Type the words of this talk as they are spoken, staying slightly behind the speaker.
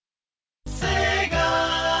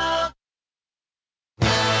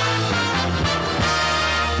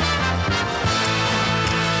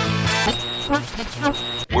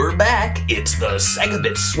It's the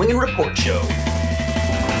Segabit Swingin' Report Show.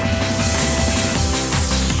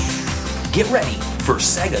 Get ready for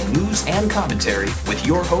Sega news and commentary with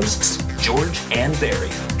your hosts, George and Barry.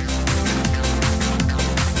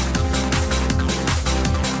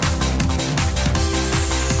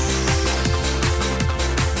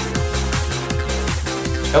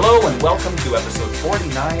 Hello and welcome to episode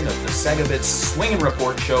 49 of the Segabit Swingin'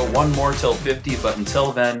 Report Show. One more till 50, but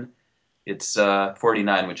until then, it's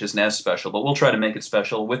 49, which isn't as special, but we'll try to make it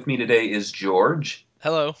special. With me today is George.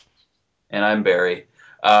 Hello. And I'm Barry.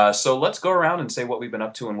 So let's go around and say what we've been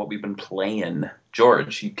up to and what we've been playing.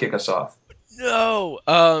 George, you kick us off. No.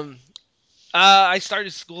 I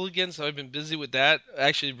started school again, so I've been busy with that.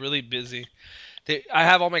 Actually, really busy. I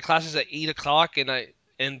have all my classes at 8 o'clock, and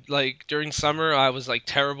like during summer, I was like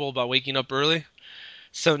terrible about waking up early.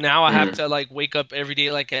 So now I have to like wake up every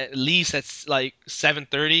day, like at least at like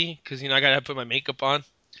 7:30, because I gotta put my makeup on.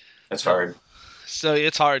 That's So hard. so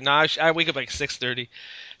it's hard. Now I wake up like 6:30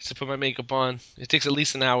 to put my makeup on. It takes at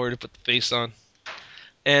least an hour to put the face on.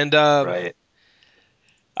 And Right.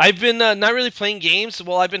 I've been not really playing games.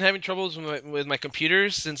 Well, I've been having troubles with my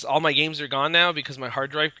computers since all my games are gone now because my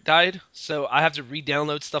hard drive died. So I have to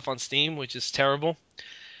re-download stuff on Steam, which is terrible.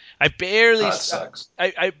 I barely, That sucks.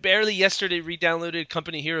 I barely yesterday re-downloaded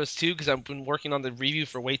Company Heroes 2 because I've been working on the review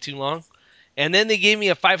for way too long. And then they gave me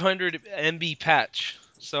a 500 MB patch.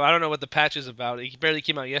 So I don't know what the patch is about. It barely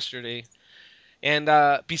came out yesterday. And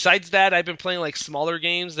besides that, I've been playing like smaller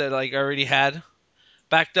games that like I already had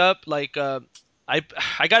backed up. Like I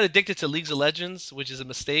I got addicted to League of Legends, which is a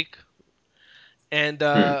mistake. And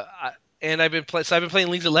Hmm. I've been playing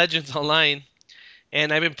League of Legends online,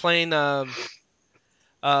 and I've been playing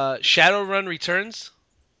Shadowrun Returns.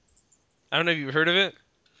 I don't know if you've heard of it.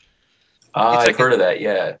 It's I've like a heard of that,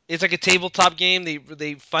 yeah. it's like a tabletop game.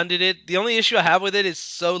 They funded it. The only issue I have with it is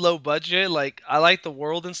so low budget. Like I like the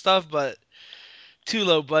world and stuff, but too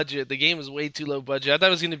low budget. The game is way too low budget. I thought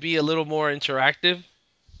it was going to be a little more interactive.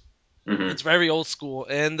 Hmm. It's very old school,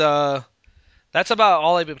 and that's about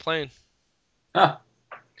all I've been playing. Huh.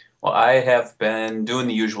 Well, I have been doing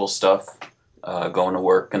the usual stuff, going to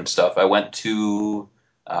work and stuff. I went to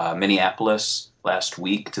Minneapolis last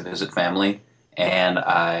week to visit family, and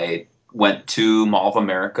I went to Mall of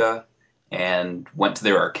America and went to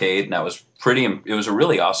their arcade, and it was a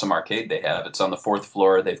really awesome arcade they have. It's on the fourth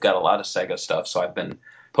floor. They've got a lot of Sega stuff, so I've been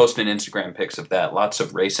posting Instagram pics of that. Lots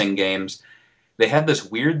of racing games. They had this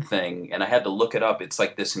weird thing, and I had to look it up. It's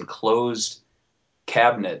like this enclosed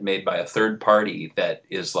cabinet made by a third party that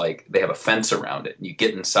is like they have a fence around it and you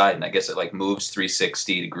get inside and I guess it like moves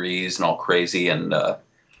 360 degrees and all crazy and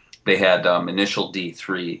they had Initial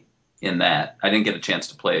D3 in that. I didn't get a chance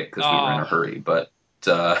to play it because we were in Oh, a hurry, but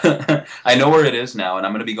I know where it is now and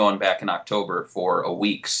I'm going to be going back in October for a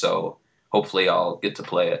week, so hopefully I'll get to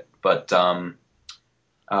play it. But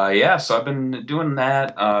yeah, so I've been doing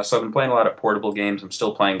that. So I've been playing a lot of portable games. I'm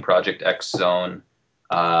still playing Project X Zone.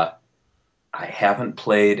 Uh, I haven't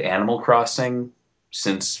played Animal Crossing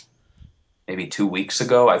since maybe 2 weeks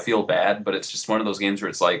ago. I feel bad, but it's just one of those games where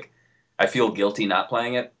it's like I feel guilty not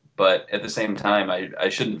playing it, but at the same time, I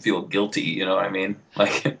shouldn't feel guilty. You know what I mean?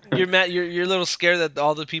 Like, you're mad. You're a little scared that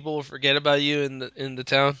all the people will forget about you in the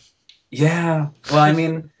town. yeah. Well, I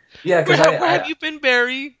mean, yeah, because Where have you been,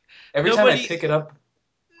 Barry? every time I Nobody. pick it up,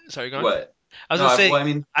 Sorry, go on. what? I was No, gonna say well, I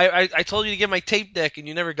mean, I told you to get my tape deck and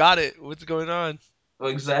you never got it. What's going on? well,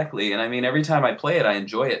 exactly. And I mean, every time I play it, I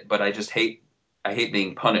enjoy it, but I hate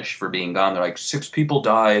being punished for being gone. They're like, 6 people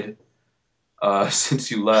died since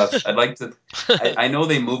you left. I'd like to. I know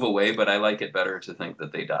they move away, but I like it better to think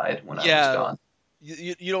that they died when I was Yeah, gone.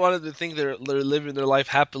 you don't want them to think they're living their life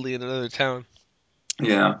happily in another town.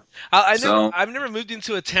 Yeah. So I've never moved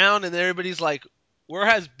into a town and everybody's like, where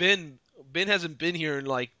has Ben? Ben hasn't been here in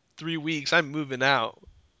like 3 weeks. I'm moving out.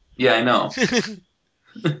 yeah, I know. So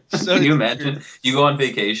Can you it's weird. imagine? You go on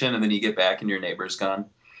vacation and then you get back and your neighbor's gone.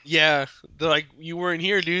 Yeah, they're like, you weren't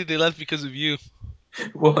here, dude. They left because of you.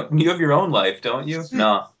 Well, you have your own life, don't you?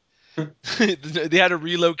 No. They had to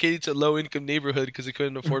relocate to a low income neighborhood because they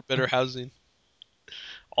couldn't afford better housing.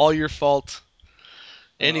 All your fault. Oh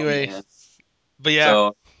Anyway, man. but yeah.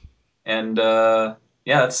 So and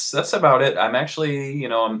yeah, that's about it. I'm actually,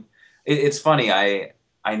 it's funny.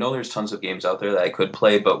 I know there's tons of games out there that I could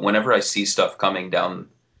play, but whenever I see stuff coming down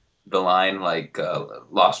the line like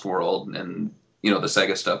Lost World and the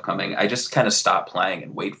Sega stuff coming, I just kind of stop playing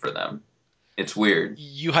and wait for them. It's weird.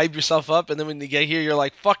 You hype yourself up, and then when you get here, you're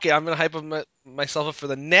like, "Fuck it, I'm gonna hype myself up for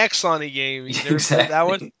the next Sonic game." You never played that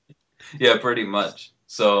one? Exactly. Yeah, pretty much.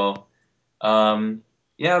 So,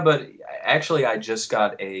 yeah, but actually, I just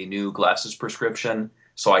got a new glasses prescription,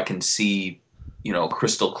 so I can see,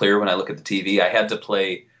 crystal clear when I look at the TV. I had to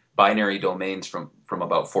play binary domains from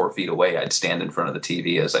about 4 feet away. I'd stand in front of the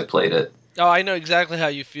TV as I played it. Oh, I know exactly how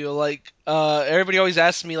you feel. Like, everybody always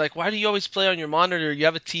asks me, like, why do you always play on your monitor? You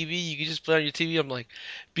have a TV, you can just play on your TV. I'm like,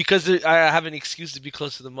 because I have an excuse to be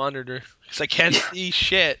close to the monitor, because I can't see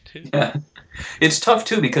shit. Yeah. It's tough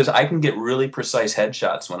too because I can get really precise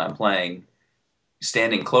headshots when I'm playing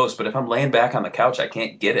standing close, but if I'm laying back on the couch, I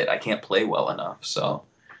can't get it. I can't play well enough. So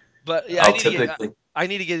But yeah, I'll typically, I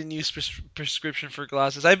need to get a new prescription for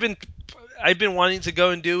glasses. I've been wanting to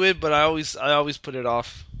go and do it, but I always put it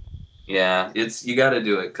off. yeah, you got to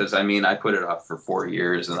do it because I mean, I put it off for 4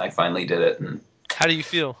 years and I finally did it, and How do you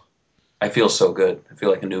feel? I feel so good. I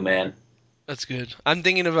feel like a new man. That's good. I'm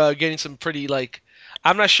thinking of getting some pretty like.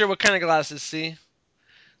 I'm not sure what kind of glasses. See,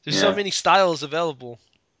 there's so Yeah, many styles available.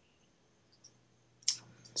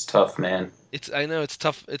 it's tough, man. I know it's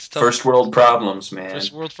tough. It's tough. First world problems,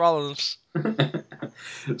 First man. world problems.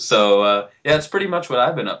 So yeah, it's pretty much what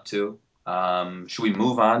I've been up to. Should we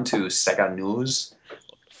move on to Sega news?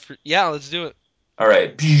 Yeah, let's do it. All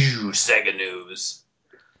right, Sega news.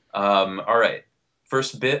 All right.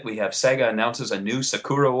 First bit, we have Sega announces a new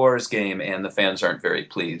Sakura Wars game, and the fans aren't very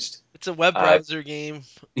pleased. It's a web Uh, browser game.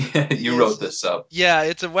 you wrote this up. Yeah,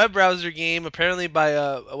 it's a web browser game apparently by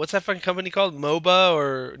what's that fucking company called? MOBA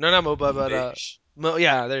or no, not MOBA, but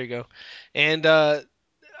yeah, there you go. And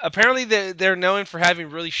apparently they're known for having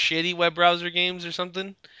really shitty web browser games or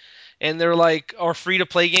something, and they're like or free to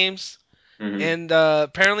play games. Hmm. And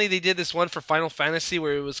apparently they did this one for Final Fantasy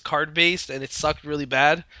where it was card based and it sucked really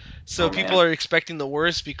bad. So Oh people man, are expecting the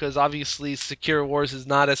worst because obviously Secure Wars is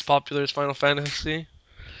not as popular as Final Fantasy.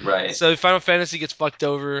 right. So if Final Fantasy gets fucked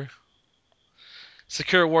over,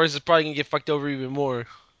 Secure Wars is probably gonna get fucked over even more.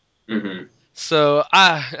 Hmm. So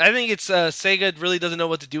I think it's Sega really doesn't know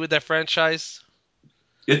what to do with that franchise.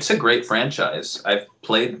 It's a great franchise. I've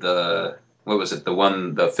played what was it,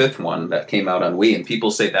 the fifth one that came out on Wii, and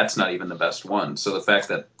people say that's not even the best one. So the fact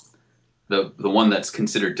that the one that's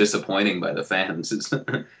considered disappointing by the fans is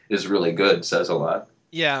is really good says a lot.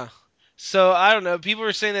 Yeah. So I don't know. People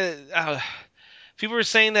were saying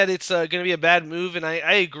that it's going to be a bad move, and I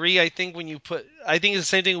agree. I think it's the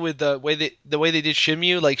same thing with the way they did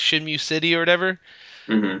Shinmu, like Shinmu City or whatever.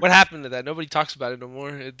 Hmm. What happened to that? Nobody talks about it no more.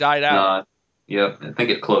 It died out. Uh, yep, I think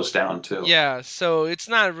it closed down too. Yeah, so it's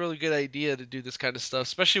not a really good idea to do this kind of stuff,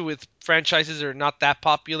 especially with franchises that are not that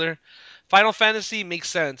popular. Final Fantasy makes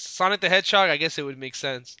sense. Sonic the Hedgehog, I guess it would make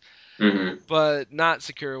sense, Hmm. but not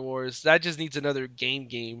Secure Wars. That just needs another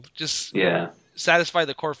game. Just Yeah, satisfy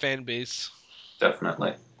the core fan base.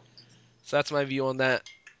 definitely. So that's my view on that.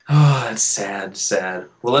 Oh, that's sad, sad.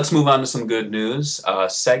 Well, let's move on to some good news.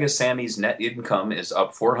 Sega Sammy's net income is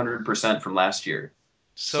up 400% from last year.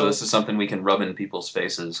 So So this is something we can rub in people's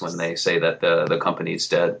faces when they say that the company's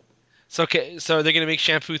dead. okay, so are they gonna make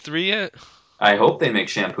Shampoo 3 yet? I hope they make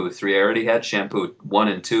Shampoo 3. I already had Shampoo 1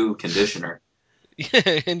 and 2 conditioner.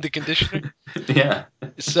 In the conditioner. Yeah.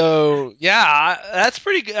 So yeah, that's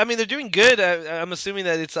pretty good. I mean, they're doing good. I'm assuming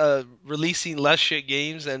that it's releasing less shit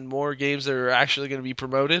games and more games that are actually going to be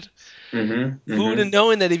promoted. Hmm. Who would Hmm. have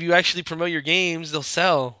known that if you actually promote your games, they'll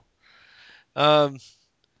sell? Um,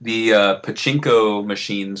 The pachinko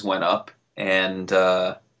machines went up, and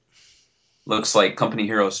looks like Company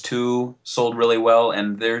Heroes 2 sold really well.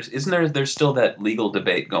 And there's still that legal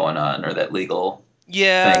debate going on, or that legal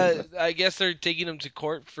thing. yeah, I guess they're taking them to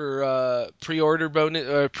court for pre-order bonus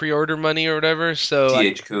or pre-order money or whatever. So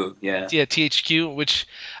THQ, yeah, yeah, THQ, which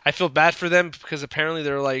I feel bad for them because apparently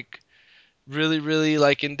they're like really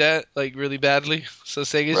like in debt, like really badly. So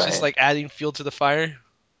Sega's just right. like adding fuel to the fire.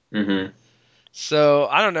 Hmm. So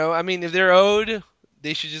I don't know. I mean, if they're owed,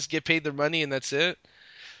 they should just get paid their money and that's it.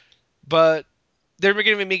 But they're going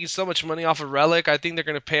to be making so much money off of Relic. I think they're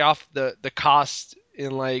going to pay off the cost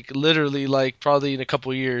in like literally like probably in a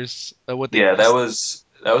couple years of what they Yeah, lost.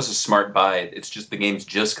 that was a smart buy. It's just the game's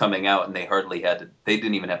just coming out, and they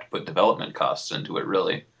didn't even have to put development costs into it,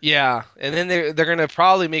 really. Yeah, and then they're going to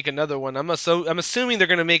probably make another one. I'm assuming they're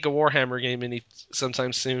going to make a Warhammer game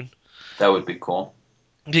sometime soon. That would be cool.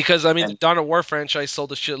 Because I mean, the And Dawn of War franchise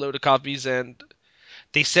sold a shitload of copies, and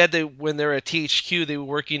they said that when they were at THQ, they were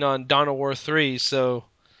working on Dawn of War 3. So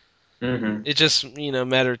hmm it just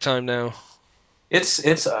matter of time now.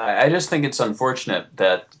 it's I just think it's unfortunate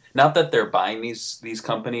that not that they're buying these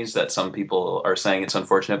companies that some people are saying it's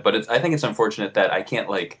unfortunate, but I think it's unfortunate that I can't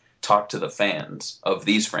like talk to the fans of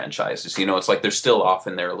these franchises. It's like they're still off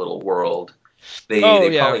in their little world. They Oh they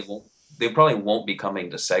yeah, probably won't be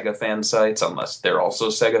coming to Sega fan sites unless they're also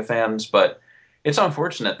Sega fans, but it's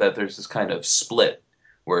unfortunate that there's this kind of split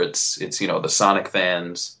where it's the Sonic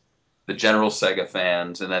fans, the general Sega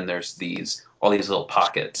fans, and then there's these all these little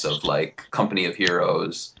pockets of like Company of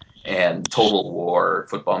Heroes and Total War,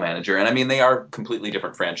 Football Manager, and I mean they are completely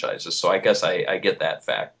different franchises, so I guess I get that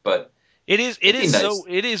fact, but It it'd be is so nice.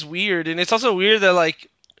 it is weird, and it's also weird that like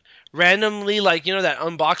randomly, like that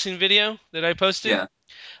unboxing video that I posted, Yeah,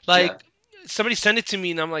 like yeah, somebody sent it to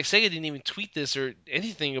me, and I'm like, Sega didn't even tweet this or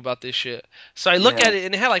anything about this shit. So I look yeah, at it,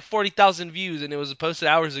 and it had like 40,000 views, and it was posted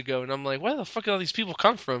hours ago, and I'm like, where the fuck did all these people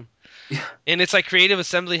come from? yeah, And it's like Creative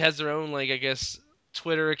Assembly has their own, like, I guess,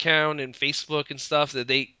 Twitter account and Facebook and stuff that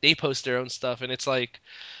they post their own stuff, and it's like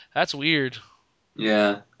that's weird.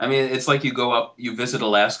 yeah. I mean, it's like you go up, you visit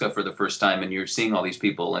Alaska for the first time, and you're seeing all these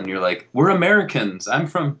people, and you're like, "We're Americans. I'm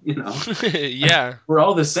from, Yeah. we're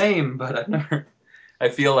all the same." But I've never. I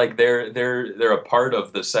feel like they're a part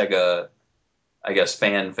of the Sega, I guess,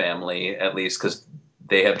 fan family at least because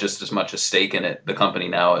they have just as much a stake in it, the company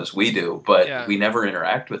now, as we do. But Yeah. we never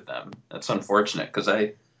interact with them. That's unfortunate because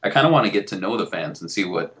I kind of want to get to know the fans and see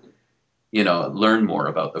what learn more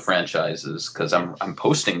about the franchises because I'm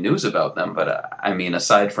posting news about them. But I mean,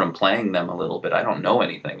 aside from playing them a little bit, I don't know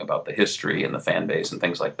anything about the history and the fan base and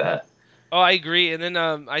things like that. Oh, I agree. And then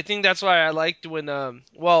I think that's why I liked when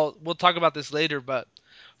well, we'll talk about this later, but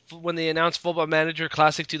when they announced Football Manager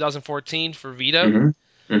Classic 2014 for Vita,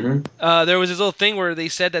 Hmm. Hmm. there was this little thing where they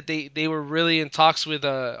said that they were really in talks with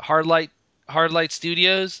Hardlight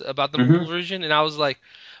Studios about the mobile Hmm. version, and I was like,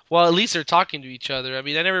 well, at least they're talking to each other. I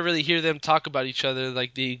mean, I never really hear them talk about each other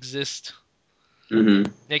like they exist. Hmm.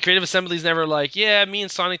 Yeah, Creative Assembly's never like, yeah, me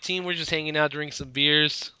and Sonic Team, we're just hanging out, drinking some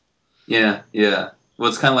beers. Yeah, yeah. Well,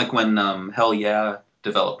 it's kind of like when Hell Yeah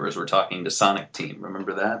developers were talking to Sonic Team.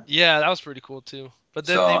 Remember that? Yeah, that was pretty cool too. But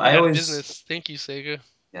then So they went I out of always, business. Thank you, Sega.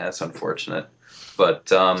 yeah, that's unfortunate.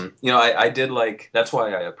 But I did like that's why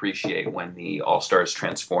I appreciate when the All Stars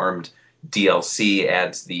Transformed DLC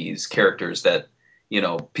adds these characters that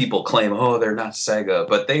people claim, oh, they're not Sega,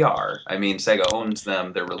 but they are. I mean, Sega owns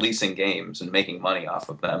them. They're releasing games and making money off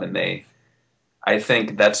of them, and I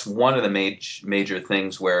think that's one of the major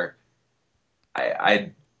things where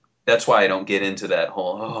I that's why I don't get into that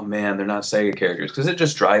whole, oh man, they're not Sega characters because it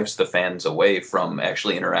just drives the fans away from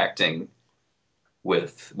actually interacting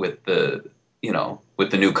with the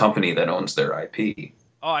new company that owns their IP.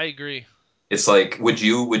 Oh, I agree. It's like,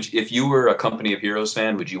 if you were a Company of Heroes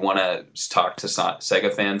fan, would you want to talk to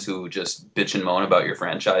Sega fans who just bitch and moan about your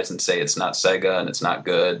franchise and say it's not Sega and it's not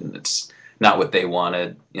good and it's not what they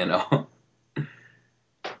wanted?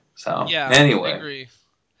 So Yeah, I anyway, agree.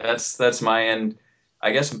 that's my end.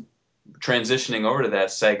 I guess transitioning over to that,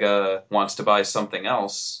 Sega wants to buy something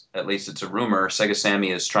else. At least it's a rumor. Sega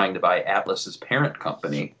Sammy is trying to buy Atlus's parent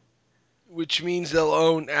company. Which means they'll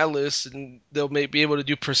own Atlas and they'll be able to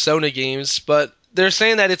do Persona games. But they're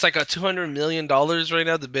saying that it's like a $200 million right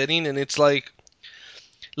now, the bidding, and it's like,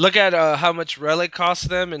 look at how much Relic costs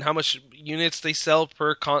them and how much units they sell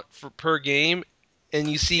per game, and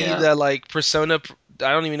you see Yeah. that like Persona,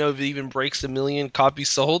 I don't even know if it even breaks a million copies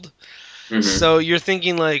sold. Hmm. So you're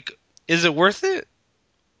thinking like, is it worth it?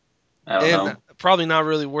 I don't And know. probably not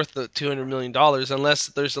really worth the $200 million unless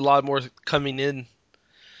there's a lot more coming in.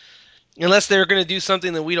 Unless they're going to do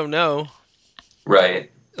something that we don't know.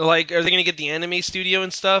 Right. Like, are they going to get the anime studio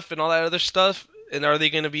and stuff and all that other stuff? And are they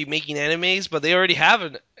going to be making animes? But they already have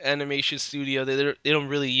an animation studio that they don't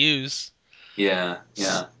really use. Yeah.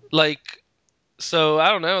 Yeah. Like, so I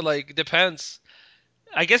don't know. Like, it depends.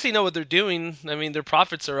 I guess they know what they're doing. I mean, their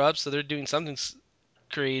profits are up, so they're doing something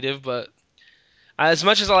creative. But as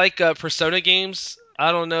much as I like Persona games,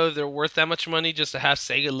 I don't know if they're worth that much money just to have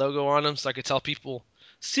Sega logo on them, so I could tell people,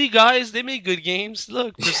 "See, guys, they make good games.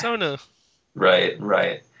 Look, Persona." Right.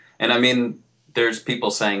 Right. And I mean, there's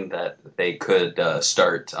people saying that they could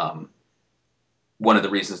start. One of the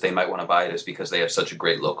reasons they might want to buy it is because they have such a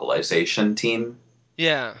great localization team.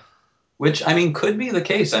 Yeah. Which I mean could be the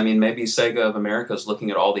case. I mean, maybe Sega of America is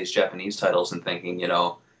looking at all these Japanese titles and thinking,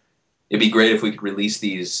 it'd be great if we could release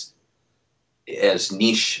these as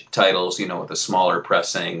niche titles, with a smaller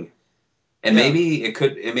pressing. And Yeah.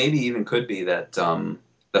 maybe even could be that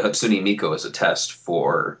the Hatsune Miku is a test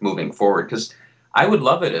for moving forward. Because I would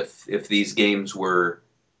love it if these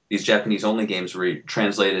Japanese only games were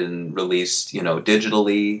translated and released,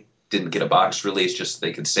 digitally, didn't get a box release, just so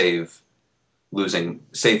they could save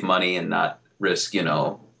money and not risk,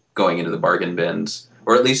 going into the bargain bins.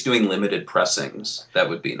 Or at least doing limited pressings. That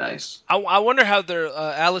would be nice. I wonder how their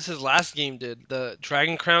Alice's last game did. The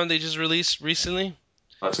Dragon Crown they just released recently.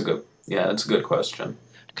 Yeah, that's a good question.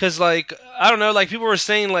 Cause like I don't know, like people were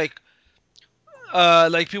saying like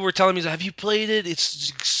like people were telling me, have you played it?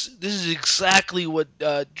 This is exactly what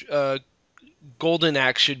Golden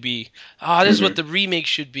Axe should be. Ah, this is what Hmm. the remake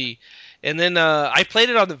should be. And then I played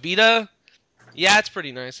it on the Vita. Yeah, it's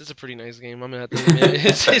pretty nice. It's a pretty nice game. I'm gonna have to admit,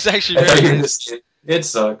 it's actually I thought very you were gonna nice. say it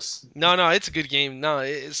sucks. No, it's a good game.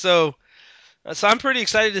 No, so I'm pretty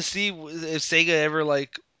excited to see if Sega ever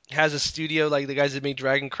like has a studio like the guys that made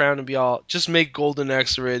Dragon Crown and be all just make Golden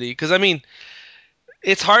Axe already. Because I mean,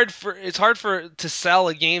 it's hard for to sell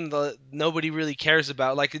a game that nobody really cares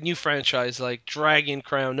about, like a new franchise like Dragon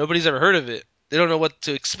Crown. Nobody's ever heard of it. They don't know what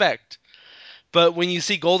to expect. But when you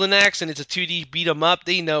see Golden Axe and it's a 2D beat 'em up,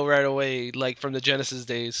 they know right away, like from the Genesis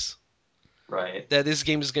days, Right. that this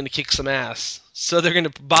game is going to kick some ass. So they're going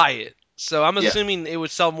to buy it. So I'm Yeah. assuming it would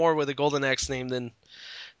sell more with a Golden Axe name than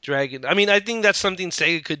Dragon. I mean, I think that's something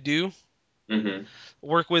Sega could do. Hmm.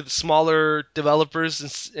 Work with smaller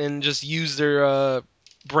developers and just use their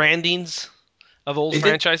brandings of old They did.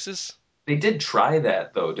 franchises. They did try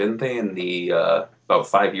that though, didn't they? In the about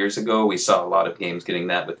 5 years ago, we saw a lot of games getting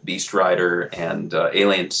that with Beast Rider and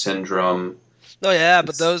Alien Syndrome, Oh yeah,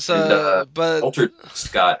 but those and but Altered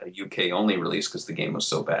Beast got a UK only release because the game was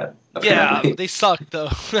so bad. yeah, Apparently, they suck though.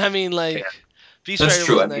 I mean, yeah, like Beast that's Rider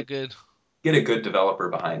true. I wasn't mean, that good. get a good developer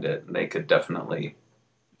behind it, and they could definitely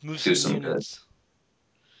Move do some some good. units.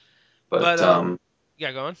 But But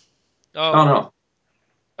yeah, go on. oh Oh, no,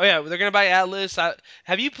 oh yeah, they're gonna buy Atlas.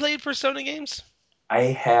 Have you played Persona games? I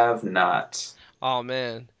have not. Oh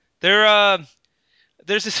man, there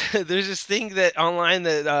there's this there's this thing that online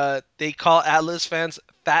that they call Atlas fans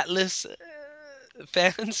fatless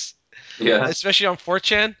fans, Yeah. especially on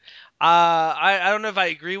 4chan. I don't know if I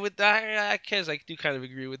agree with that. I guess I do kind of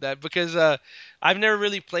agree with that because I've never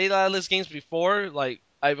really played Atlas games before. Like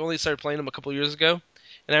I've only started playing them a couple years ago,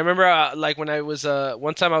 and I remember like when I was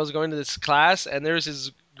one time I was going to this class and there was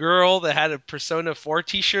this girl that had a Persona 4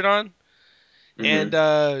 T-shirt on, and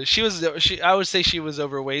Hmm. she I would say she was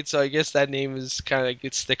overweight, so I guess that name is kind of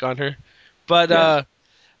gets stick on her. But Yeah.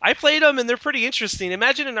 I played them and they're pretty interesting.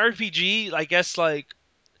 Imagine an RPG, I guess like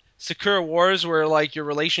Sakura Wars, where like your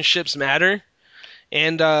relationships matter,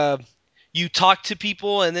 and you talk to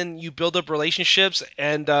people and then you build up relationships,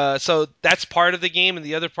 and so that's part of the game, and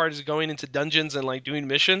the other part is going into dungeons and like doing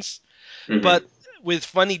missions, but Hmm. with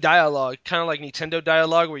funny dialogue, kind of like Nintendo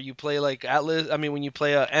dialogue, where you play like Atlas. I mean, when you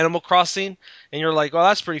play Animal Crossing, and you're like, "Oh,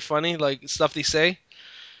 that's pretty funny," like stuff they say.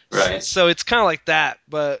 Right. So it's kind of like that,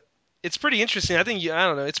 but it's pretty interesting. I think I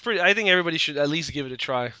don't know. It's pretty. I think everybody should at least give it a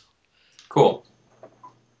try. Cool.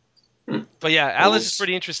 Hmm. But yeah, Well, Atlas is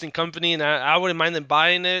pretty interesting company, and I wouldn't mind them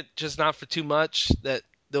buying it, just not for too much. That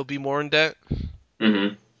they'll be more in debt.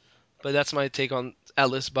 mhm. But that's my take on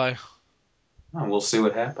Atlas buy. We'll see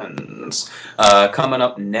what happens. Coming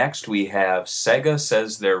up next, we have Sega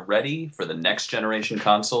says they're ready for the next generation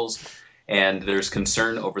consoles, and there's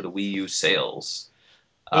concern over the Wii U sales.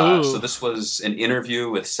 So Ooh, this was an interview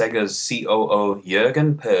with Sega's COO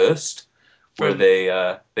Jürgen Post, where from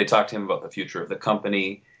they talked to him about the future of the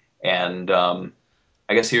company, and I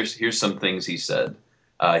guess here's some things he said.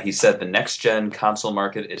 He said the next gen console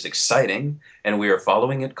market is exciting, and we are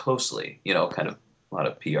following it closely. You know, kind of a lot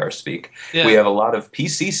of PR speak. We yeah, have a lot of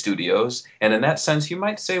PC studios, and in that sense, you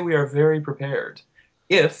might say we are very prepared.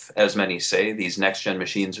 If, as many say, these next gen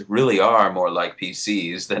machines really are more like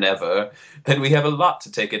PCs than ever, then we have a lot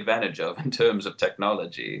to take advantage of in terms of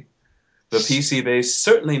technology. The PC base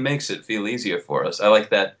certainly makes it feel easier for us. I like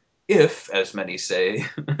that. If, as many say.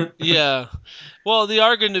 yeah. Well, they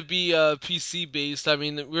are going to be PC based. I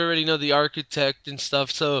mean, we already know the architect and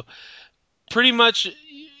stuff, so pretty much,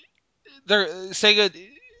 Sega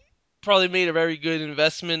probably made a very good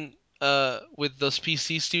investment with those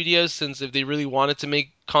PC studios, since if they really wanted to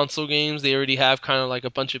make console games, they already have kind of like a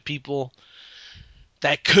bunch of people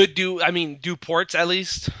that could do, I mean, do ports at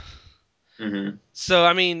least. Hmm. So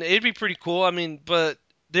I mean, it'd be pretty cool. I mean, but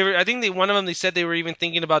they were, I think one of them they said they were even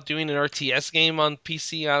thinking about doing an RTS game on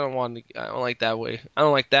PC. I don't like that way. I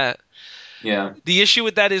don't like that. Yeah. The issue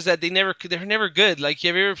with that is that they're never good. Like,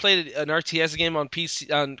 have you ever played an RTS game on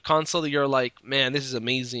PC on console that you're like, man, this is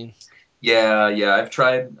amazing. Yeah. I've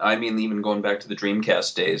tried. I mean, even going back to the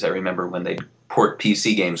Dreamcast days, I remember when they port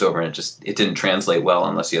PC games over, and it didn't translate well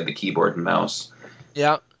unless you had the keyboard and mouse.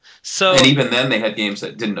 Yeah. And So even then, they had games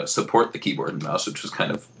that didn't support the keyboard and mouse, which was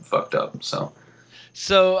kind of fucked up. So.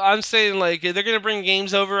 so I'm saying like if they're gonna bring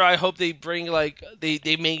games over, I hope they bring like they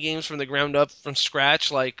made games from the ground up from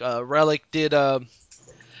scratch, like Relic did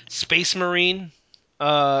Space Marine,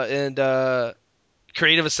 and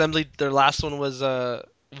Creative Assembly. Their last one was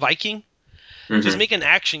Viking. Just Hmm. make an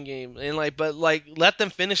action game and like, but like let them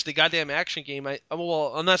finish the goddamn action game.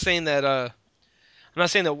 Well, I'm not saying that I'm not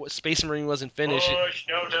saying that Space Marine wasn't finished, Push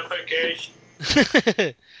notification.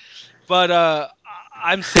 but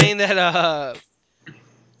I'm saying that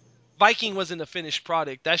Viking wasn't a finished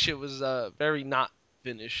product. That shit was very not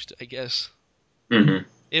finished, I guess. Hmm.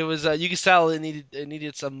 It was you could tell it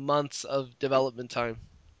needed some months of development time.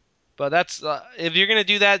 But that's if you're gonna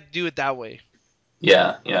do that, do it that way.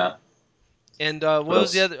 Yeah, yeah. And What what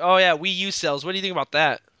was the else? other? Oh yeah, Wii U sales. What do you think about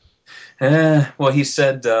that? Well, he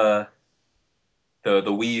said the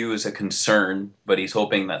Wii U is a concern, but he's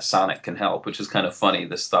hoping that Sonic can help, which is kind of funny.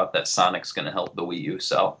 This thought that Sonic's going to help the Wii U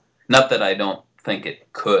sell. Not that I don't think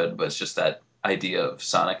it could, but it's just that idea of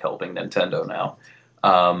Sonic helping Nintendo now.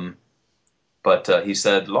 Um, but he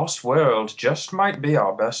said Lost World just might be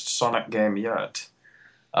our best Sonic game yet.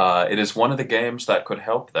 It is one of the games that could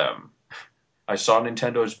help them. I saw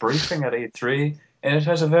Nintendo's briefing at E3, and it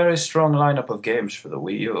has a very strong lineup of games for the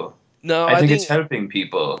Wii U. No, I think it's helping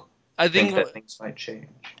people I think think that things might change.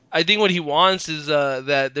 I think what he wants is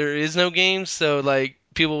that there is no game, so like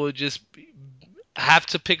people would just have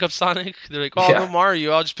to pick up Sonic. They're like, oh no Yeah,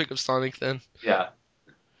 Mario, I'll just pick up Sonic then. yeah.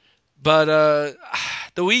 But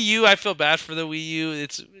the Wii U, I feel bad for the Wii U.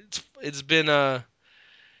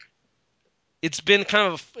 It's been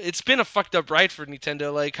kind of it's been a fucked up ride for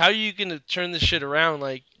Nintendo. Like, how are you gonna turn this shit around?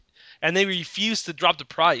 Like, and they refuse to drop the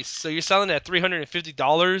price. So you're selling it at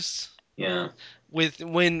 $350 Yeah, with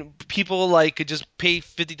when people like could just pay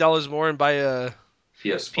 $50 more and buy a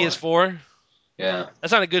PS4. PS4. Yeah.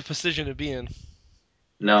 That's not a good position to be in.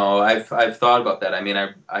 No, I've thought about that. I mean,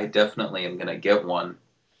 I definitely am gonna get one,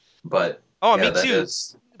 but Oh, yeah, me that too.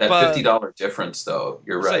 is that But $50 difference though.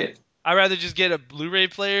 You're it's like right. I'd rather just get a Blu-ray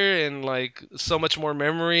player and like so much more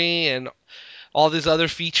memory and all these other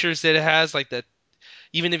features that it has. Like that,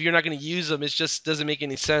 even if you're not going to use them, it just doesn't make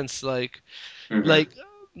any sense. Hmm. Like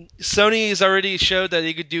Sony has already showed that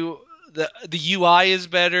they could do the UI is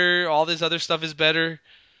better, all this other stuff is better.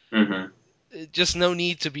 Hmm. Just no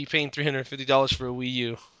need to be paying $350 for a Wii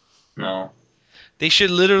U. No, They should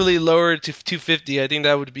literally lower it to 250. I think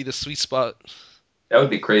that would be the sweet spot. that would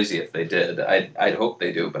be crazy if they did. I'd hope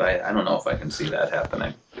they do, but I don't know if I can see that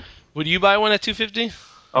happening. Would you buy one at 250?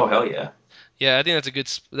 Oh hell yeah! Yeah, I think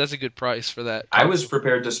that's a good price for that I was console.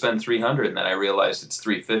 prepared to spend 300, and then I realized it's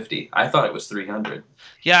 350. I thought it was 300.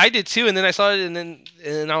 Yeah, I did too, and then I saw it,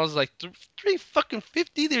 and I was like, three fucking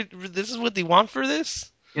 50. This is what they want for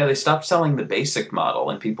this? Yeah, they stopped selling the basic model,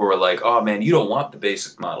 and people were like, "Oh man, you don't want the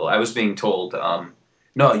basic model." I was being told,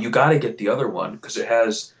 "No, you got to get the other one because it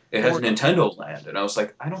has Or Nintendo Land," and I was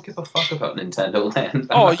like, "I don't give a fuck about Nintendo Land.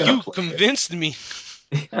 I'm oh, not gonna you play it." convinced me.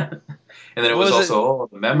 And then it What was was it? also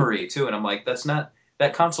the memory too, and I'm like, "That's not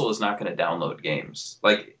that console is not going to download games.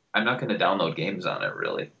 Like, I'm not going to download games on it,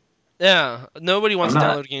 really. Yeah, nobody I'm wants to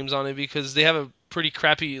not." download games on it because they have a pretty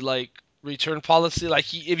crappy like return policy. Like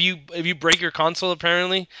if you break your console,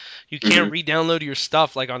 apparently you can't Hmm. re-download your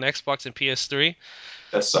stuff like on Xbox and PS3.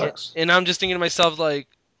 That And, sucks. and I'm just thinking to myself like,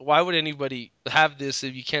 why would anybody have this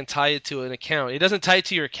if you can't tie it to an account? It doesn't tie it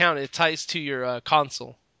to your account; it ties to your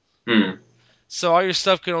console. Hmm. So all your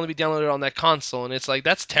stuff can only be downloaded on that console, and it's like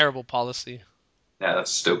that's terrible policy. Yeah, that's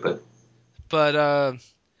stupid. But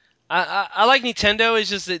I like Nintendo. It's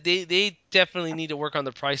just that they definitely need to work on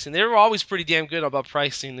the pricing. They were always pretty damn good about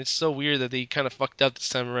pricing. It's so weird that they kind of fucked up this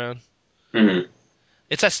time around. Hmm.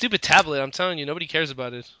 It's that stupid tablet. I'm telling you, nobody cares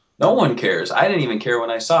about it. No one cares. I didn't even care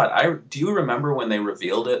when I saw it. I do you remember when they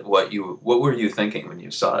revealed it? What were you thinking when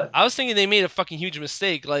you saw it? I was thinking they made a fucking huge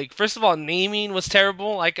mistake. Like, first of all, naming was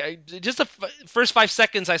terrible. Like, just the first 5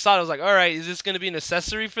 seconds I saw it, I was like, all right, is this going to be an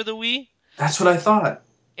accessory for the Wii? That's what I thought.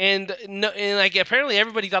 And no, and like apparently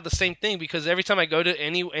everybody got the same thing because every time I go to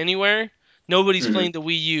anywhere, nobody's Hmm. playing the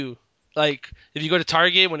Wii U. Like, if you go to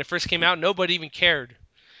Target when it first came out, nobody even cared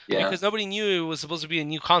Yeah, because nobody knew it was supposed to be a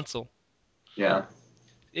new console. yeah,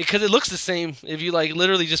 Because it looks the same. If you like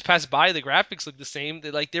literally just pass by, the graphics look the same.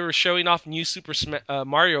 They were showing off new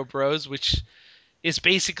Mario Bros, which is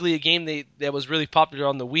basically a game that was really popular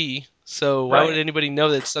on the Wii. So why would right. anybody know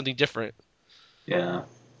that it's something different? Yeah,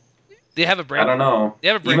 They have a I don't know.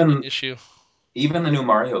 branding issue. Even the new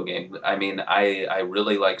Mario game. I mean, I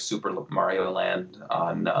really like Super Mario Land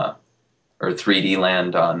on or 3D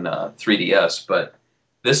Land on 3DS, but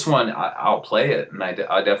this one I'll play it and I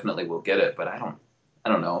definitely will get it. But I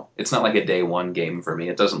don't know. It's not like a day one game for me.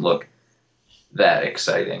 It doesn't look that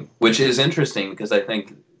exciting, which is interesting because I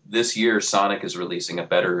think this year Sonic is releasing a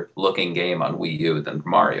better looking game on Wii U than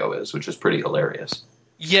Mario is, which is pretty hilarious.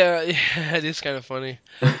 Yeah, yeah, it is kind of funny.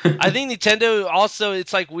 I think Nintendo also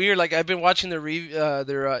it's like weird. Like I've been watching their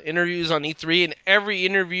interviews on E3, and every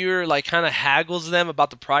interviewer like kind of haggles them about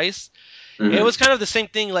the price. It Hmm. was kind of the same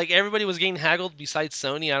thing. Like everybody was getting haggled besides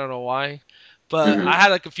Sony. I don't know why, but Hmm. I had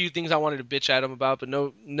like a few things I wanted to bitch at them about, but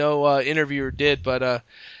no interviewer did. But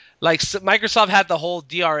Microsoft had the whole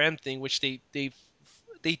DRM thing, which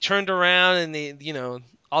they turned around and they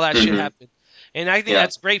all that shit Hmm. happened. And I think Yeah.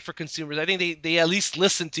 that's great for consumers. I think they at least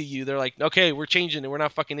listen to you. They're like, okay, we're changing it. We're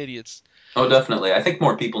not fucking idiots. Oh, definitely. I think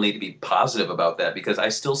more people need to be positive about that because I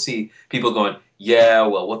still see people going, "Yeah,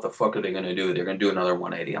 well, what the fuck are they going to do? They're going to do another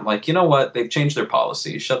 180." I'm like, you know what? They've changed their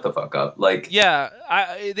policy. Shut the fuck up. Like, Yeah,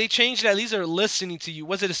 they changed it. At least they're listening to you.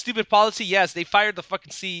 Was it a stupid policy? Yes, they fired the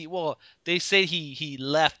fucking C. Well, they say he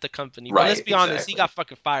left the company, but let's right? be honest, he Exactly. got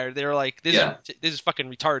fucking fired. They were like, Yeah. this is fucking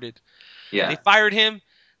retarded. They Yeah. fired him.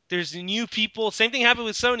 There's new people. Same thing happened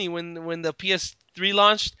with Sony when the PS3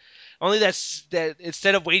 launched. Only that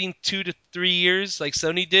instead of waiting 2 to 3 years like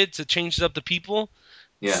Sony did to change up the people,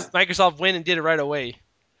 Yeah. Microsoft went and did it right away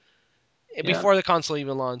Yeah. before the console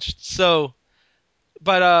even launched. So,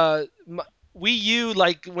 but Wii U,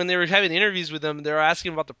 like when they were having interviews with them, they were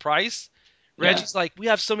asking about the price. Yeah. Reggie's like, we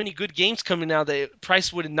have so many good games coming out that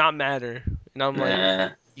price would not matter. And I'm like, Nah.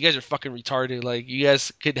 you guys are fucking retarded. Like, you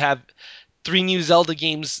guys could have 3 new Zelda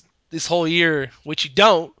games this whole year, which you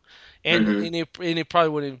don't, and Hmm. it probably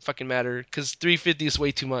wouldn't fucking matter because 350 is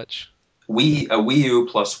way too much. A Wii U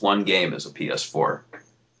plus one game is a PS4.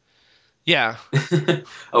 Yeah,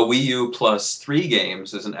 A Wii U plus three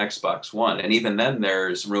games is an Xbox One, and even then,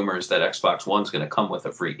 there's rumors that Xbox One's going to come with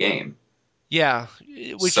a free game. yeah,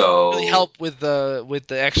 which would really So help with the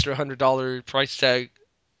extra $100 price tag.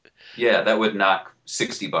 yeah, that would knock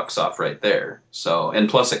 $60 off right there. So and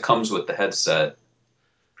plus it comes with the headset.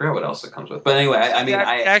 I forgot what else it comes with, but anyway, I They mean,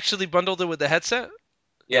 actually bundled it with the headset.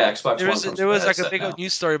 yeah, Xbox One comes There with a was like a headset big now. old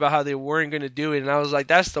news story about how they weren't going to do it, and I was like,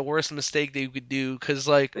 that's the worst mistake they could do because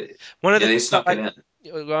like one of Yeah, the they snuck it like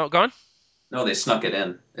in. gone. No, they snuck it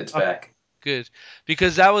in. It's Okay, back. good,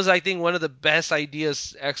 because that was I think one of the best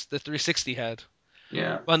ideas the 360 had,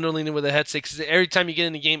 Yeah, bundling it with a headset. Because every time you get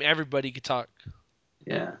in the game, everybody could talk.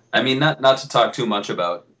 yeah. I mean, not to talk too much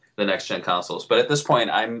about the next gen consoles, but at this point,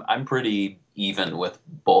 I'm pretty even with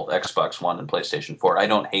both Xbox One and PlayStation 4. I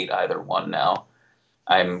don't hate either one now.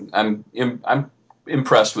 I'm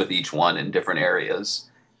impressed with each one in different areas,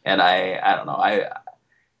 and I don't know.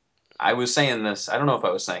 I was saying this. I don't know if I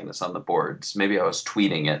was saying this on the boards. Maybe I was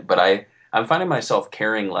tweeting it, but I'm finding myself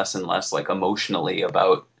caring less and less like emotionally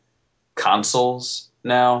about consoles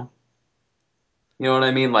now. You know what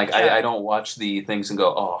I mean? Like Yeah, I don't watch the things and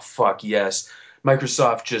go, "Oh fuck, yes.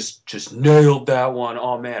 Microsoft just nailed that one.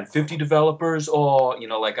 Oh man, 50 developers. Oh,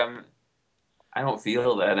 like I don't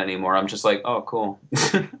feel that anymore. I'm just like, "Oh, cool."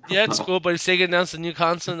 yeah, it's cool. But if Sega announced a new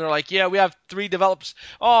console, and they're like, yeah, we have 3 developers.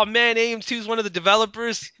 Oh man, AIM-2 is one of the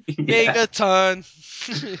developers. Yeah.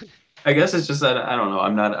 Megaton. I guess it's just that I don't know.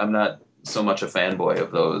 I'm not so much a fanboy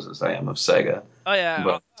of those as I am of Sega. Oh yeah,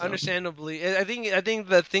 But understandably. I think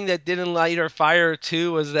the thing that didn't light our fire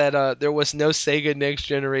too was that there was no Sega Next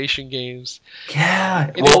Generation games. yeah,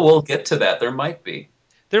 And it, we'll get to that. There might be.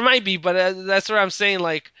 there might be, but that's what I'm saying.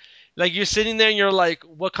 Like you're sitting there and you're like,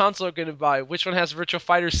 what console are you gonna buy? Which one has Virtua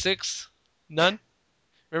Fighter 6? None.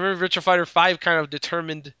 Remember Virtua Fighter 5 kind of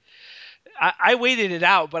determined. I waited it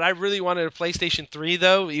out, but I really wanted a PlayStation 3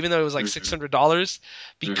 though, even though it was like Hmm. $600 Hmm.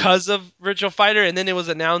 because of Virtua Fighter, and then it was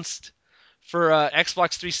announced for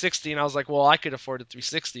Xbox 360, and I was like, well, I could afford a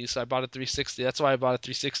 360, so I bought a 360. That's why I bought a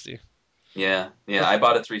 360. Yeah, yeah. I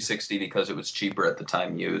bought a 360 because it was cheaper at the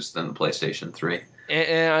time used than the PlayStation 3.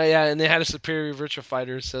 Yeah, and they had a superior Virtua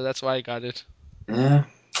Fighter, so that's why I got it. Yeah.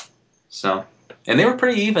 So, and they were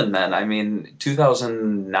pretty even then. I mean,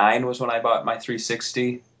 2009 was when I bought my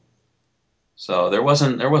 360. So there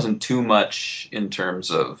wasn't too much in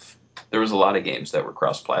terms of there was a lot of games that were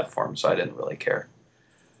cross-platform, so I didn't really care.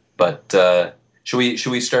 But should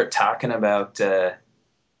we start talking about?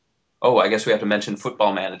 Oh, I guess we have to mention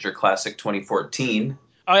Football Manager Classic 2014.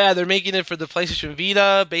 Oh yeah, they're making it for the PlayStation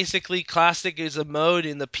Vita. Basically, Classic is a mode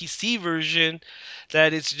in the PC version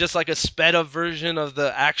that it's just like a sped up version of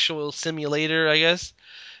the actual simulator, I guess.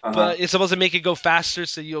 Uh-huh. But it's supposed to make it go faster,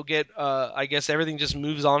 so you'll get, I guess everything just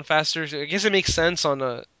moves on faster. So I guess it makes sense on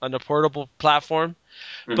a portable platform.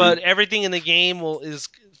 But Hmm. everything in the game will is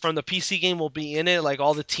from the PC game will be in it, like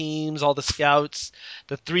all the teams, all the scouts,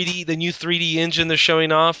 the new 3D engine they're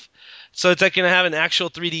showing off. So it's like gonna have an actual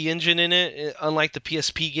 3D engine in it, unlike the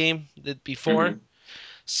PSP game that before. Hmm.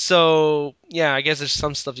 So yeah, I guess there's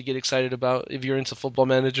some stuff to get excited about if you're into Football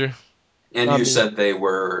Manager. And I you mean, said they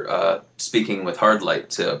were speaking with Hardlight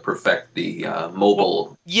to perfect the well,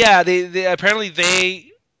 mobile. yeah, they apparently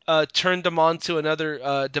they turned them on to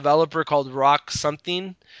another developer called Rock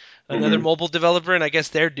something, another Hmm. mobile developer, and I guess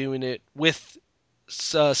they're doing it with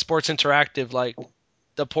Sports Interactive, like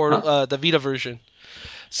Huh. the Vita version.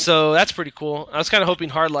 So that's pretty cool. I was kind of hoping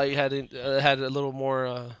Hardlight had a little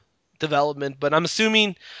more development, but I'm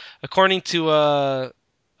assuming, according to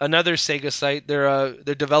another Sega site, they're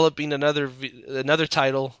developing another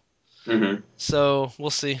title. Hmm. So we'll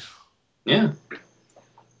see. Yeah,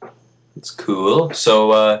 it's cool. So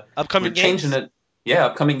we're Upcoming changing games. it. Yeah,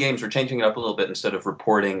 upcoming games. We're changing it up a little bit instead of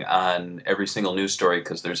reporting on every single news story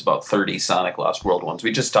because there's about 30 Sonic Lost World ones.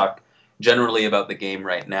 We just talk generally about the game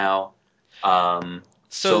right now. So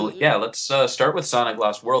So yeah, let's start with Sonic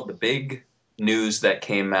Lost World. The big news that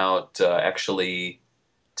came out actually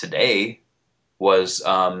today was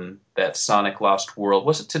that Sonic Lost World.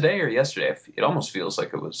 Was it today or yesterday? It almost feels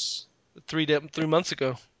like it was. 3 months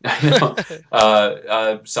ago. I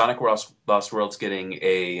know. Sonic Lost World's getting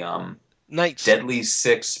a Nights. Deadly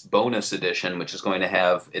Six bonus edition, which is going to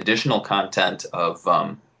have additional content of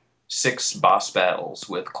six boss battles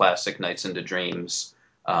with classic Nights into Dreams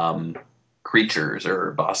um, creatures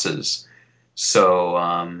or bosses. So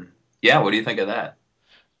yeah, what do you think of that?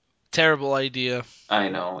 Terrible idea. I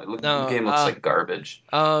know the No. game looks like garbage.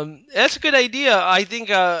 That's a good idea. I think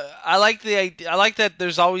I like the idea. I like that.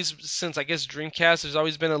 There's always since I guess Dreamcast, there's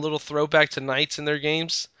always been a little throwback to Nights in their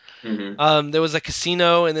games. Hmm. There was a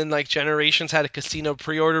casino, and then like Generations had a casino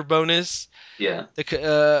pre-order bonus. Yeah.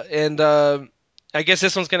 And I guess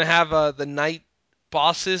this one's gonna have the night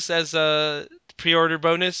bosses as a pre-order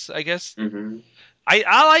bonus. I guess Hmm.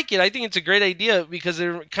 I like it. I think it's a great idea because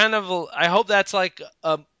they're kind of. I hope that's like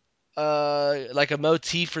a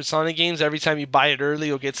motif for Sonic games. Every time you buy it early,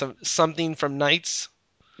 you'll get something from Nights.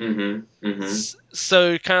 Hmm. Hmm.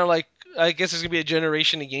 So kind of like I guess there's gonna be a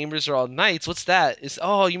generation of gamers who are all Nights. What's that? Is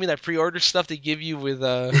oh you mean that pre-order stuff they give you with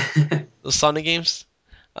those Sonic games?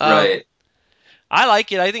 Um, Right. I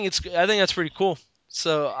like it. I think that's pretty cool.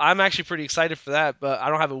 So I'm actually pretty excited for that. But I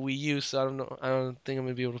don't have a Wii U, so I don't know. I don't think I'm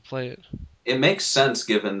gonna be able to play it. It makes sense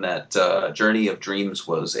given that Journey of Dreams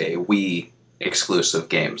was a Wii exclusive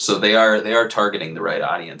game, so they are targeting the right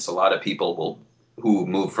audience. A lot of people will who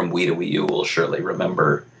move from Wii to Wii U will surely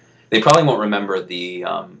remember. They probably won't remember the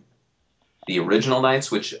original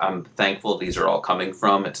Nights, which I'm thankful these are all coming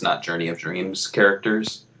from. It's not Journey of Dreams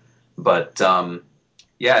characters, but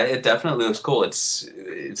yeah, it definitely looks cool.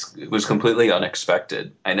 It was completely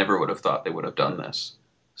unexpected. I never would have thought they would have done this.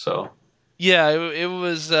 So. Yeah, it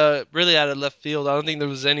was really out of left field. I don't think there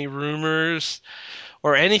was any rumors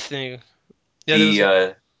or anything. Yeah, there was.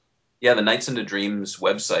 The Yeah, the Nights into Dreams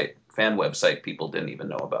website, fan website, people didn't even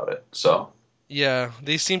know about it. So, Yeah,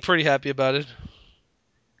 they seemed pretty happy about it.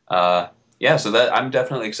 uh, yeah, so that I'm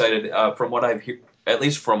definitely excited. From what at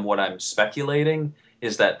least from what I'm speculating,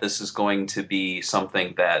 is that this is going to be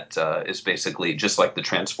something that is basically just like the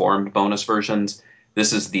transformed bonus versions.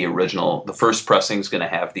 This is the original. The first pressing is going to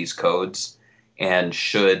have these codes, and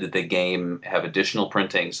should the game have additional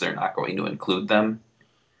printings, they're not going to include them.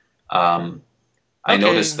 Um, I Okay,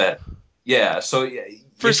 noticed that. Yeah, so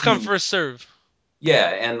first if come, you first serve. Yeah,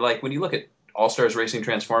 and like when you look at All Stars Racing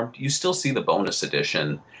Transformed, you still see the bonus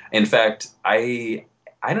edition. In fact, I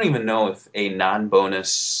don't even know if a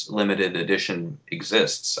non-bonus limited edition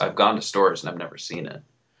exists. I've gone to stores and I've never seen it.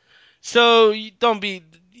 So you don't be.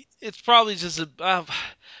 It's probably just a.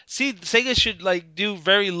 See, Sega should like do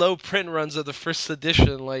very low print runs of the first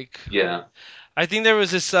edition. Like, Yeah. I think there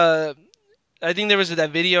was this. I think there was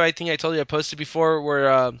that video. I think I told you I posted before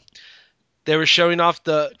where they were showing off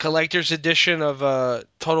the collector's edition of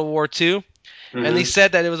Total War 2, and they Hmm.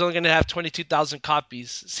 said that it was only going to have 22,000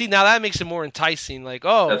 copies. See, now that makes it more enticing. Like,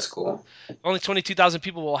 oh, That's cool. only 22,000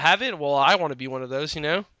 people will have it. Well, I want to be one of those, you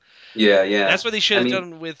know? Yeah, yeah. That's what they should I have mean,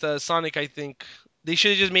 done with Sonic, I think. They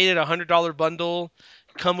should have just made it a $100 bundle,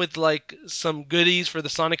 come with like some goodies for the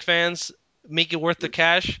Sonic fans, make it worth the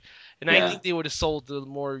cash, and I yeah. think they would have sold the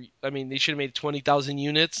more. I mean, they should have made 20,000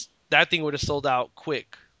 units. That thing would have sold out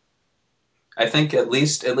quick. I think at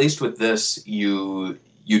least with this, you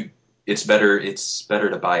it's better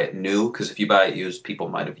to buy it new because if you buy it used, people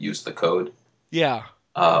might have used the code Yeah.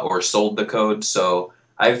 or sold the code. So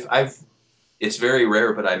I've it's very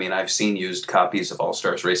rare, but I mean, I've seen used copies of All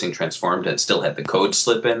Stars Racing Transformed and still had the code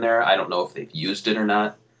slip in there. I don't know if they've used it or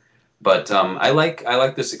not, but I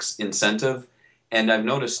like this incentive, and I've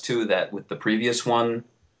noticed too that with the previous one,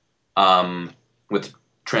 with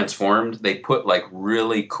Transformed, they put like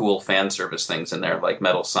really cool fan service things in there, like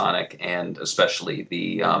Metal Sonic, and especially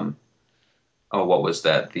oh, what was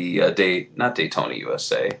that? The not Daytona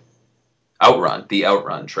USA, Outrun, the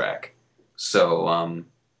Outrun track. So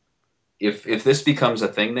if this becomes a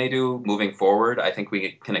thing they do moving forward, I think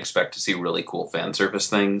we can expect to see really cool fan service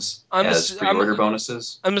things I'm as assu- I'm pre-order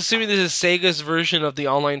bonuses. I'm assuming this is Sega's version of the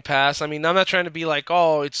online pass. I mean, I'm not trying to be like,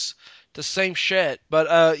 oh, it's the same shit,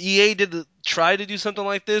 but EA did try to do something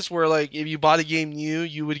like this, where like if you bought a game new,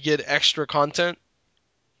 you would get extra content.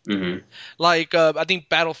 Hmm. Like I think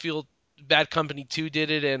Battlefield Bad Company 2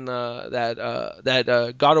 did it, and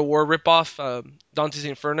that God of War ripoff, Dante's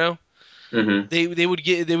Inferno. Hmm. They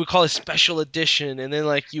would call it special edition, and then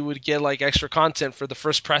like you would get like extra content for the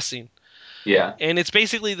first pressing. Yeah. And it's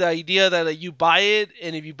basically the idea that you buy it,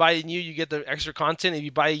 and if you buy it new, you get the extra content. If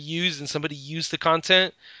you buy it used and somebody used the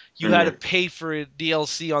content, you had to Hmm. pay for it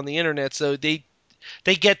DLC on the internet. So they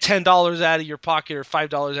get $10 out of your pocket or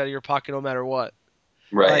 $5 out of your pocket no matter what.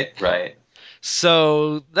 Right. Like Right.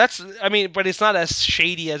 so that's I mean, but it's not as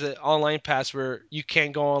shady as an online pass where you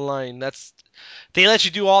can't go online. That's they let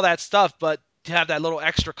you do all that stuff, but to have that little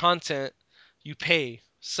extra content, you pay.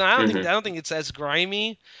 So Hmm. I don't think it's as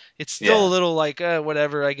grimy. It's still a Yeah. little like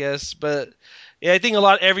whatever, I guess. But yeah, I think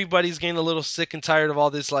everybody's getting a little sick and tired of all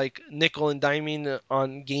this like nickel and diming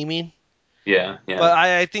on gaming. Yeah. Yeah. But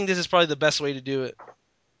I think this is probably the best way to do it.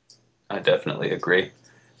 I definitely agree.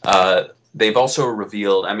 They've also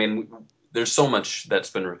revealed, I mean, there's so much that's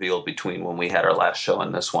been revealed between when we had our last show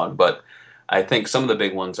and this one, but I think some of the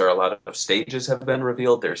big ones are a lot of stages have been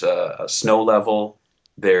revealed. There's a snow level,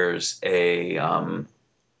 there's a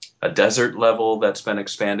desert level that's been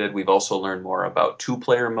expanded. We've also learned more about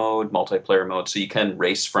two-player mode, multiplayer mode, so you can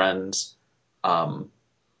race friends, um,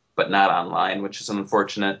 but not online, which is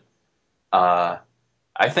unfortunate. Uh,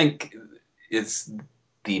 I think it's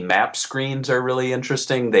the map screens are really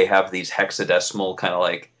interesting. They have these hexadecimal kind of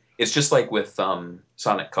like it's just like with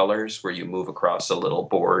Sonic Colors, where you move across a little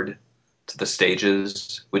board to the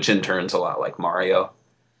stages, which in turn's a lot like Mario.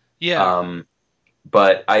 Yeah. Um,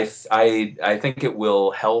 but I think it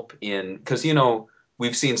will help in because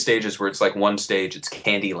we've seen stages where it's like one stage it's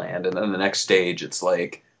Candyland, and then the next stage it's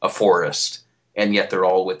like a forest, and yet they're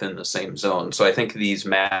all within the same zone. So I think these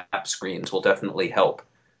map screens will definitely help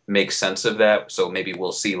make sense of that. So maybe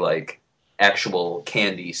we'll see like actual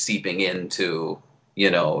candy seeping into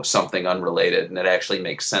something unrelated, and it actually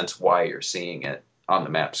makes sense why you're seeing it on the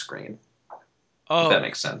map screen. If that Oh,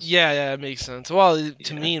 makes sense. yeah, yeah, it makes sense. Well, to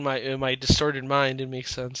Yeah. me, in my distorted mind, it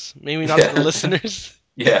makes sense. Maybe not to the Yeah. listeners.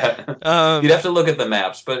 Yeah, you'd Um, have to look at the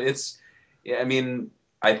maps, but yeah, I mean,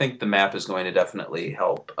 I think the map is going to definitely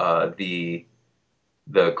help how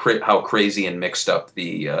crazy and mixed up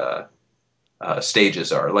the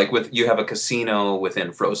stages are. Like you have a casino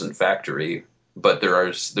within Frozen Factory, but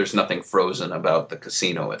there's nothing frozen about the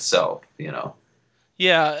casino itself.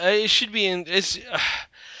 yeah, it should be in.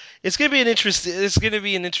 It's gonna be an interesting. It's gonna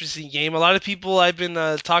be an interesting game. A lot of people I've been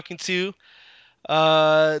talking to,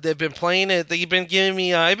 they've been playing it. They've been giving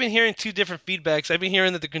me. I've been hearing two different feedbacks. I've been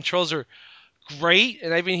hearing that the controls are great,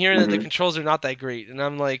 and I've been hearing that the Hmm. controls are not that great. And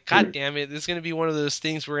I'm like, God Hmm. damn it! This is gonna be one of those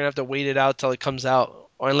things we're gonna have to wait it out till it comes out,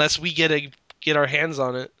 or unless we get our hands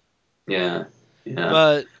on it. Yeah, yeah,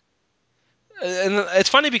 But and it's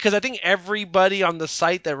funny because I think everybody on the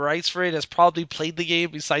site that writes for it has probably played the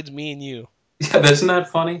game besides me and you. yeah. That's not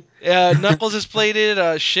funny. Knuckles has played it.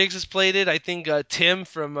 Shigs has played it. I think Tim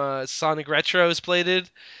from Sonic Retro has played it,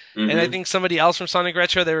 and I Hmm. think somebody else from Sonic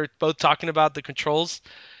Retro. They were both talking about the controls,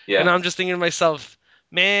 and Yeah, I'm just thinking to myself,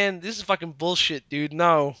 man, this is fucking bullshit, dude.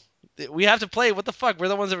 No, we have to play it. What the fuck? We're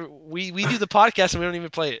the ones that we do the podcast and we don't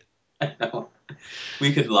even play it. I know.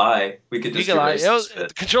 We could lie. We could We just could lie. erase this The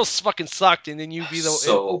bit. controls fucking sucked, and then you be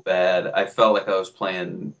So bad. I felt like I was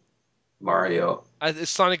playing Mario. it's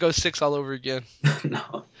Sonic 06 all over again.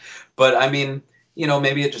 No. But I mean,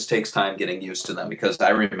 maybe it just takes time getting used to them because I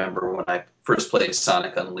remember when I first played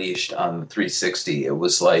Sonic Unleashed on the 360, it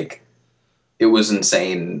was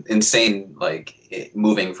insane, insane like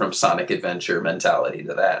moving from Sonic Adventure mentality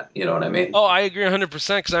to that. You know what I mean? Oh, I agree 100%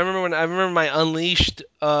 because I remember my Unleashed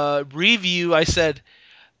review. I said,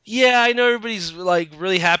 yeah, I know everybody's like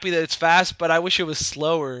really happy that it's fast, but I wish it was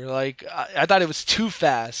slower. Like I thought it was too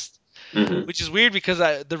fast, Hmm. which is weird because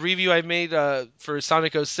the review I made for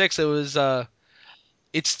Sonic 06,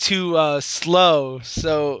 it's too slow.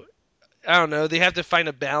 So I don't know. They have to find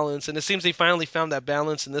a balance, and it seems they finally found that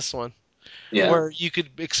balance in this one, Yeah. where you could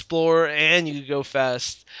explore and you could go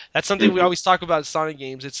fast. That's something we Hmm. always talk about in Sonic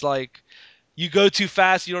games. It's like you go too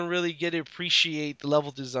fast, you don't really get to appreciate the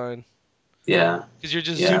level design Yeah. because you're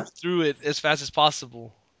just zooming Yeah. through it as fast as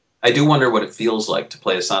possible. I do wonder what it feels like to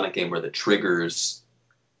play a Sonic game where the triggers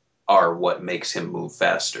are what makes him move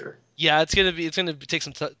faster. Yeah, it's gonna take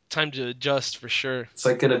some time to adjust for sure. It's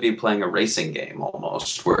like going to be playing a racing game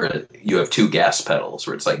almost, where you have two gas pedals,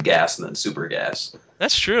 where it's like gas and then super gas.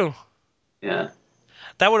 That's true. Yeah,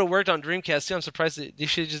 That would have worked on Dreamcast too. I'm surprised they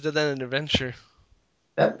should have just did that in Adventure.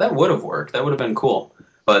 that would have worked. That would have been cool.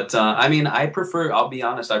 But I mean, I prefer. I'll be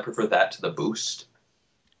honest. I prefer that to the boost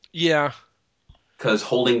Yeah, because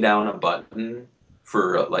holding down a button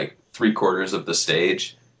for like three-quarters of the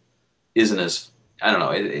stage isn't as I don't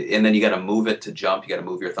know. And then you got to move it to jump. You got to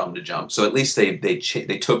move your thumb to jump. So at least they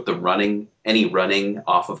took the running any running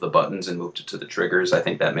off of the buttons and moved it to the triggers. I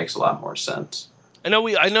think that makes a lot more sense. I know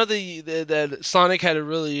that Sonic had a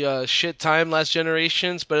really shit time last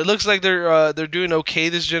generations, but it looks like they're doing okay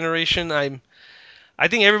this generation. I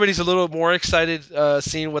think everybody's a little more excited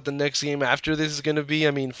seeing what the next game after this is going to be.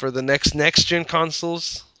 I mean, for the next gen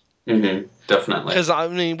consoles. Definitely. Because I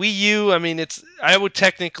mean, Wii U. I mean, it's I would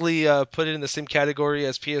technically put it in the same category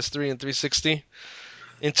as PS3 and 360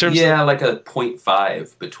 in terms of. Yeah, like a point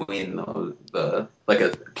 0.5 between the like a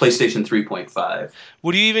PlayStation 3.5.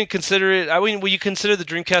 Would you even consider it? I mean, would you consider the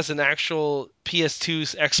Dreamcast an actual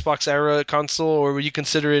PS2 Xbox era console, or would you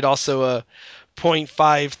consider it also a point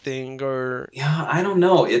 0.5 thing? Or Yeah, I don't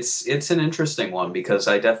know. It's an interesting one because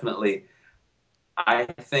I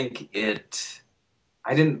think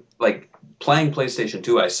I didn't like playing PlayStation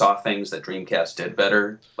 2. I saw things that Dreamcast did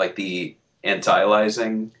better, like the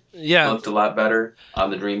anti-aliasing yeah, looked a lot better on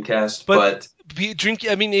the Dreamcast, but but Drink.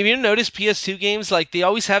 I mean, have you noticed PS2 games like they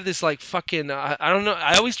always have this like fucking. I don't know.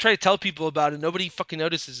 I always try to tell people about it. Nobody fucking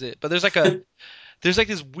notices it. But there's like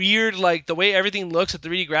this weird like the way everything looks at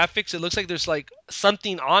 3D graphics. It looks like there's like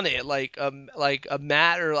something on it, like a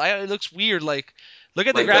mat or it looks weird. Like look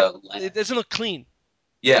at the like graph. the It doesn't look clean.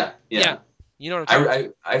 yeah, Yeah, yeah. you know what I'm talking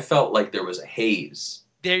about. I felt like there was a haze.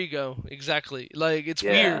 There you go. Exactly. Like it's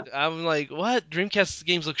Yeah. weird. I'm like, what? Dreamcast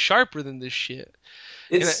games look sharper than this shit.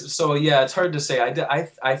 And It's so yeah, it's hard to say.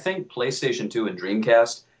 I think PlayStation 2 and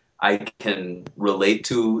Dreamcast I can relate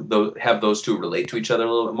to those have those two relate to each other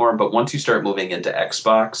a little bit more, but once you start moving into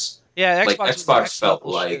Xbox, yeah, like Xbox was Xbox next felt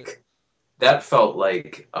level shit. like that felt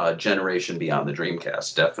like a generation beyond the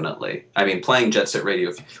Dreamcast, definitely. I mean, playing Jet Set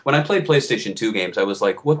Radio. When I played PlayStation 2 games, I was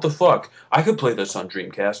like, what the fuck? I could play this on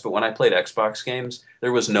Dreamcast, but when I played Xbox games,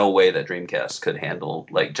 there was no way that Dreamcast could handle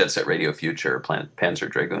like Jet Set Radio Future, Panzer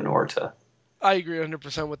Dragoon Orta. I agree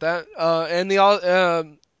 100% with that. And the all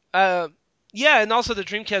uh yeah, and also the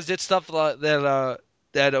Dreamcast did stuff that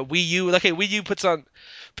Wii U. Like, okay, Wii U puts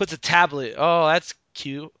a tablet. Oh, that's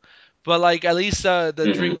cute. But like at least Hmm.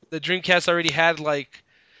 the Dreamcast already had like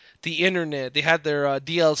the internet. They had their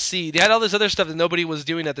DLC. They had all this other stuff that nobody was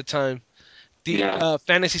doing at the time. The Yeah.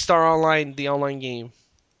 Fantasy Star Online, the online game.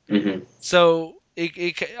 Hmm. So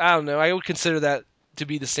I don't know. I would consider that to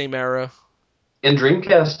be the same era. In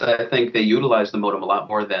Dreamcast, I think they utilized the modem a lot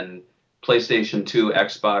more than PlayStation 2,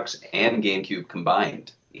 Xbox, and GameCube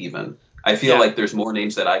combined, even. I feel Yeah. like there's more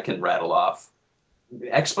names that I can rattle off.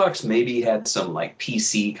 Xbox maybe had some like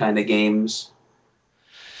PC kind of games.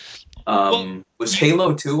 Well, Was you,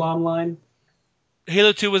 Halo 2 online?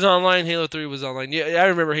 Halo 2 was online, Halo 3 was online. Yeah, I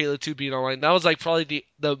remember Halo 2 being online. That was like probably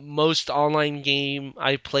the most online game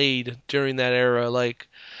I played during that era. Like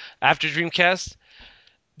after Dreamcast.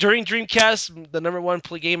 During Dreamcast, the number one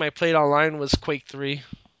game I played online was Quake 3.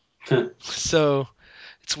 So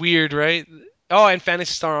it's weird, right? Oh, and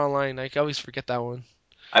Fantasy Star Online. I always forget that one.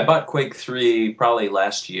 I bought Quake 3 probably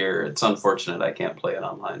last year. It's unfortunate I can't play it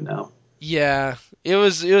online now. Yeah, it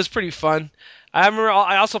was pretty fun. I remember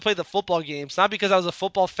I also played the football games, not because I was a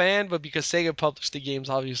football fan, but because Sega published the games,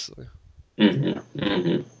 obviously. Hmm.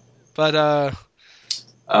 Hmm. But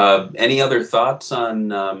Any other thoughts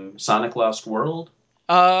on Sonic Lost World?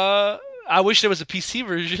 uh, I wish there was a PC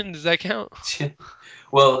version. Does that count?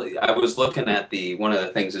 Well, I was looking at the one of the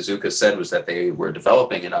things Azuka said was that they were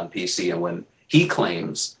developing it on PC, and when he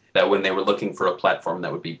claims that when they were looking for a platform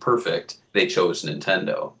that would be perfect, they chose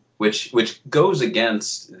Nintendo, which goes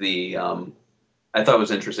against the. I thought it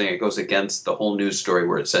was interesting. It goes against the whole news story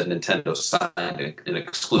where it said Nintendo signed an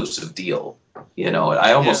exclusive deal. You know, I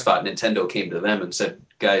Yeah, almost thought Nintendo came to them and said,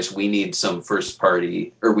 "Guys, we need some first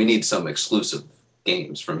party, or we need some exclusive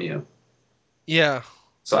games from you." yeah,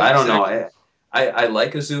 So I don't know. exactly. I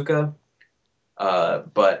like Azuka,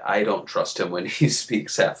 but I don't trust him when he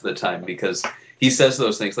speaks half the time because he says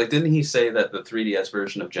those things. Like, didn't he say that the 3DS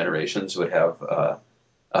version of Generations would have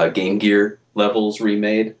Game Gear levels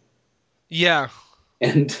remade? Yeah,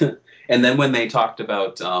 And and then when they talked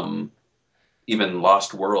about even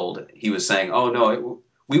Lost World, he was saying, "Oh no,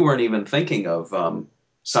 we weren't even thinking of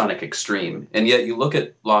Sonic Extreme." And yet you look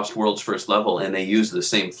at Lost World's first level, and they use the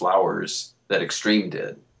same flowers that Extreme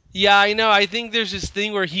did. Yeah, I know. I think there's this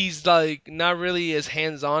thing where he's like not really as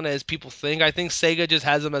hands-on as people think. I think Sega just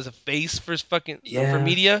has him as a face for for Yeah.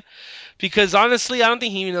 media because honestly, I don't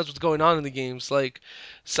think he even knows what's going on in the games. Like,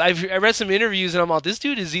 so I read some interviews and I'm like, this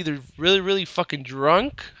dude is either really fucking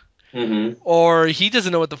drunk Hmm. or he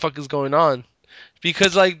doesn't know what the fuck is going on.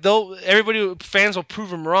 Because like though everybody fans will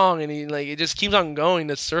prove him wrong and he like it just keeps on going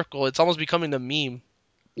this circle. It's almost becoming a meme.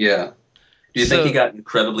 Yeah. Do you think he So got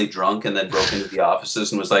incredibly drunk and then broke into the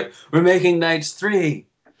offices and was like, "We're making Knights 3,"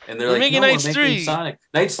 and they're we're like, making "No, we're Knights making 3. Sonic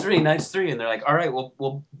Knights 3, Knights 3," and they're like, "All right,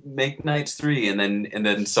 we'll make Knights 3," and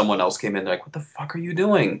then someone else came in. They're like, "What the fuck are you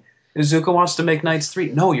doing? Izuka wants to make Knights 3."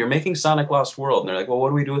 No, you're making Sonic Lost World. And they're like, "Well, what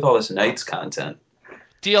do we do with all this Knights content?"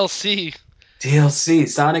 DLC. DLC,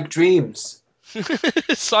 Sonic Dreams.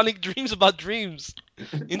 Sonic dreams about dreams.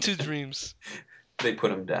 Into dreams. They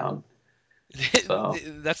put him down. So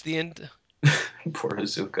That's the end. poor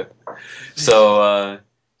Izuka. So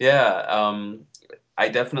yeah, I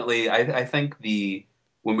definitely I think the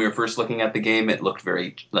when we were first looking at the game, it looked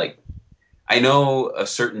very like I know a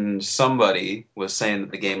certain somebody was saying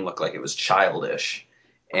that the game looked like it was childish,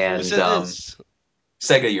 Who and said this?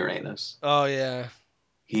 Sega Uranus. Oh yeah.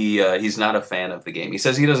 He's not a fan of the game. He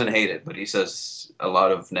says he doesn't hate it, but he says a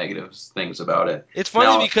lot of negative things about it. It's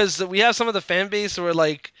funny Now, because we have some of the fan base who are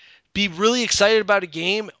like be really excited about a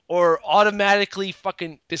game or automatically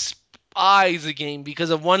fucking despise a game because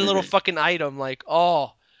of one little mhm, fucking item. Like,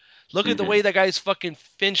 oh, look at the way mhm. that guy's fucking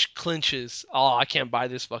Finch clinches. Oh, I can't buy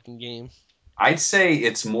this fucking game. I'd say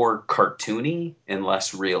it's more cartoony and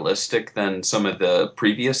less realistic than some of the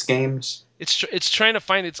previous games. It's trying to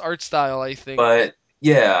find its art style, I think. But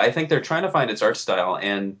yeah, I think they're trying to find its art style,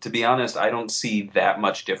 and to be honest, I don't see that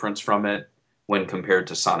much difference from it when compared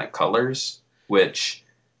to Sonic Colors, which,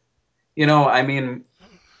 I mean,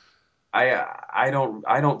 I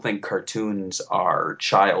don't think cartoons are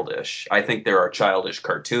childish. I think there are childish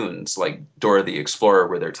cartoons like Dora the Explorer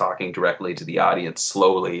where they're talking directly to the audience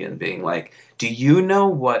slowly and being like, "Do you know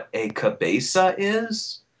what a cabeza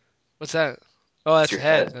is?" What's that? Oh, It's that's your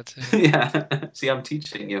head. head. That's head. Yeah. See, I'm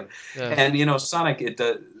teaching you. Yeah. And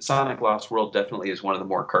Sonic Lost World definitely is one of the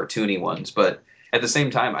more cartoony ones, but at the same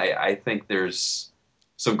time, I think there's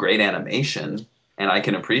some great animation, and I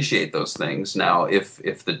can appreciate those things. Now, if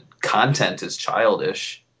the content is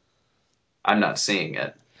childish, I'm not seeing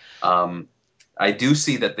it. Um, I do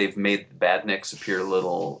see that they've made the Badniks appear a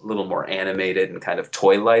little more animated and kind of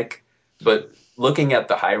toy-like, but looking at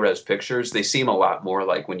the high-res pictures, they seem a lot more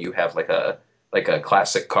like when you have like a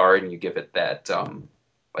classic car and you give it that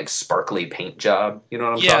like sparkly paint job. You know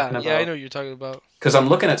what I'm Yeah, talking yeah, I know about? what you're talking about. Because I'm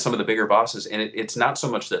looking at some of the bigger bosses, and it's not so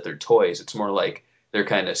much that they're toys; it's more like they're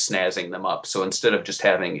kind of snazzing them up. So instead of just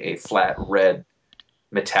having a flat red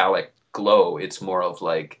metallic glow, it's more of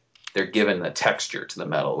like they're giving the texture to the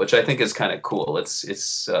metal, which I think is kind of cool. It's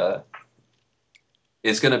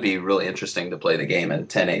going to be really interesting to play the game in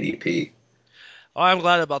 1080p. Oh, I'm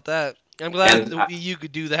glad about that. I'm glad And the Wii U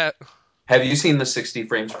could do that. have you seen the 60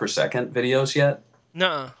 frames per second videos yet?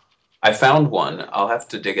 Nuh-uh. I found one. I'll have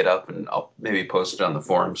to dig it up and I'll maybe post it on the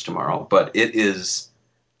forums tomorrow. But it is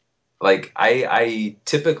like I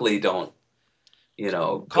typically don't,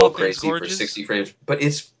 Call go things crazy for gorgeous. 60 frames, but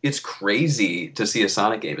it's crazy to see a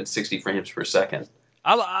Sonic game at 60 frames per second.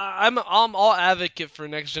 I'm all advocate for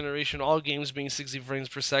next generation, all games being 60 frames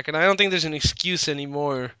per second. I don't think there's an excuse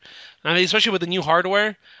anymore. I mean, especially with the new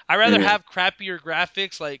hardware. I'd rather Hmm. have crappier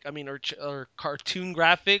graphics, like I mean, or cartoon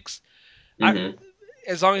graphics. I Hmm.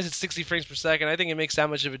 as long as it's 60 frames per second, I think it makes that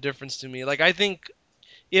much of a difference to me. Like I think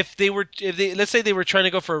if they let's say they were trying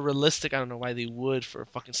to go for a realistic, I don't know why they would for a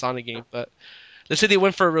fucking Sonic game, but let's say they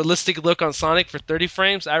went for a realistic look on Sonic for 30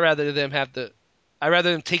 frames. I rather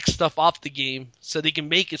them take stuff off the game so they can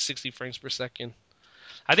make it 60 frames per second.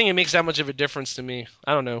 I think it makes that much of a difference to me.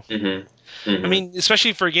 I don't know. Hmm. I Hmm. mean,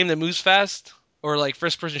 especially for a game that moves fast or like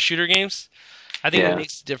first-person shooter games, I think it Yeah.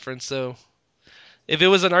 makes a difference. So if it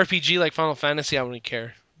was an RPG like Final Fantasy, I wouldn't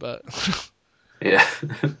care. But Yeah.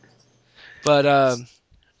 but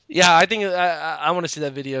yeah, I think I want to see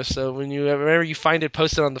that video. So whenever you find it,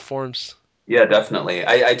 post it on the forums. Yeah, definitely.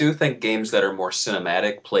 I do think games that are more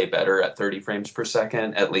cinematic play better at 30 frames per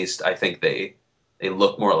second. At least I think they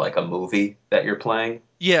look more like a movie that you're playing.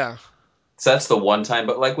 Yeah, So that's the one time,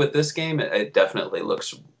 but like with this game, it definitely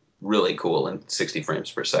looks really cool in 60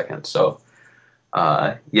 frames per second. So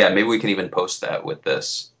yeah, maybe we can even post that with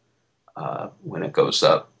this when it goes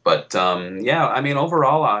up. But yeah, I mean,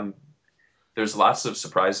 overall, there's lots of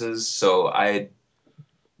surprises. So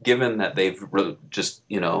given that they've just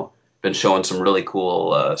been showing some really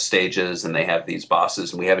cool stages and they have these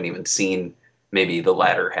bosses and we haven't even seen maybe the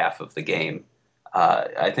latter half of the game.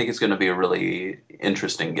 I think it's going to be a really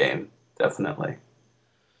interesting game. Definitely.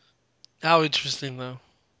 How interesting though.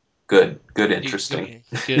 Good, interesting.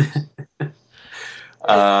 Okay, good.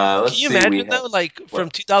 Can Let's you see. We imagine have though, like from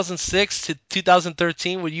what? 2006 to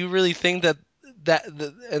 2013, would you really think that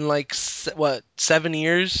in like what 7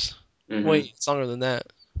 years? Hmm. Wait, it's longer than that.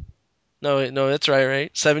 No, wait, no, that's right,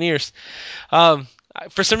 right? 7 years. Um,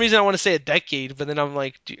 for some reason I want to say a decade, but then I'm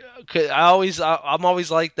like, I'm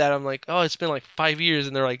always like that. I'm like, oh, it's been like 5 years,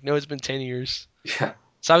 and they're like, no, it's been 10 years. Yeah,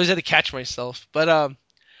 So I always had to catch myself. But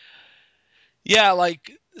yeah,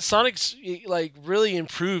 like Sonic's like really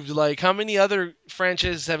improved. Like how many other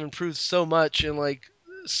franchises have improved so much in like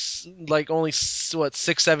like only what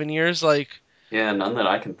 6 7 years? Like yeah, none that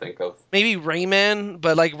I can think of. maybe Rayman,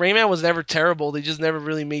 but like Rayman was never terrible. They just never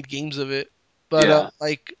really made games of it. But Yeah,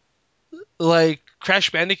 like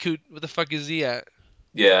Crash Bandicoot, what the fuck is he at?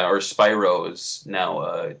 yeah. Or Spyro is now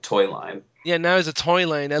a toy line. Yeah, now he's a toy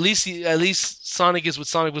line. At least Sonic is what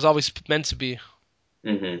Sonic was always meant to be.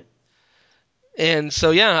 Hmm. And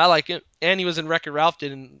so yeah, I like it. And he was in Wreck-It Ralph,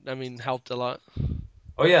 didn't I mean helped a lot.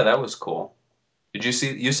 Oh yeah, that was cool. Did you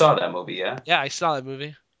see? You saw that movie? Yeah, Yeah, I saw that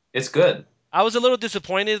movie. it's good. I was a little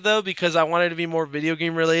disappointed though because I wanted to be more video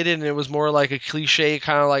game related and it was more like a cliche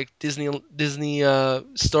kind of like Disney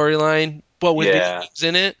storyline but with video Yeah, games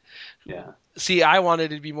in it. yeah, See, I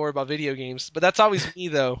wanted it to be more about video games, but that's always me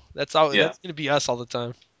though. yeah. That's going to be us all the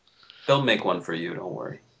time. They'll make one for you. Don't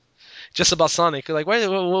worry. Just about Sonic. Like, wait,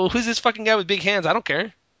 who's this fucking guy with big hands? I don't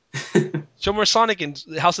care. Show more Sonic and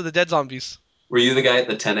House of the Dead zombies. Were you the guy at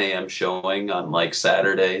the 10 a.m. showing on like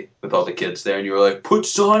Saturday with all the kids there, and you were like, "Put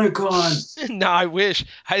Sonic on." No, I wish.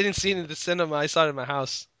 I didn't see it in the cinema. I saw it in my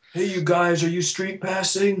house. Hey, you guys, are you street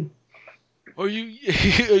passing? Are you?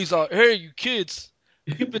 He's like, hey, you kids,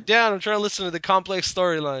 keep it down. I'm trying to listen to the complex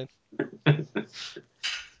storyline.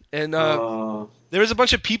 And Uh, there was a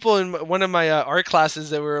bunch of people in one of my art classes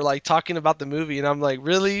that were like talking about the movie, and I'm like,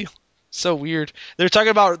 really? So weird. They were talking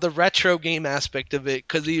about the retro game aspect of it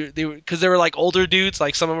because they were like older dudes.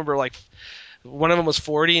 Like some of them were like one of them was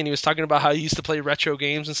 40, and he was talking about how he used to play retro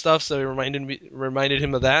games and stuff. So it reminded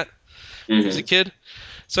him of that when he was a hmm. kid.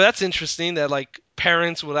 So that's interesting that like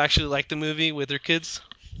parents would actually like the movie with their kids.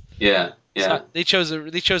 Yeah, So yeah. they chose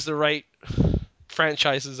the right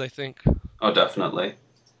franchises, I think. Oh, definitely.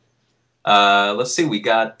 Let's see. We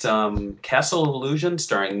got Castle of Illusion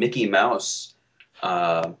starring Mickey Mouse.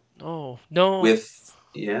 Uh, Oh no, with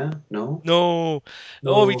yeah, no, no.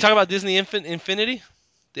 Oh, we no, talk about Disney Infinity,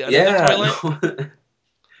 the another toy yeah, line. no.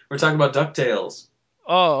 We're talking about DuckTales.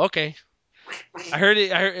 Oh, okay. I heard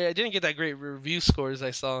it. I didn't get that great review scores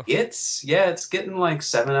I saw. It's getting like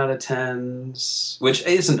 7 out of 10s, which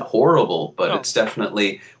isn't horrible, but No. it's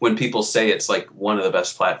definitely when people say it's like one of the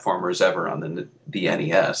best platformers ever on the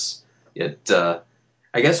NES. It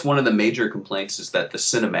I guess one of the major complaints is that the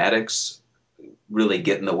cinematics really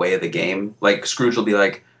get in the way of the game. Like Scrooge will be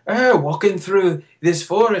like, "Oh, walking through this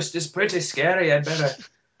forest is pretty scary.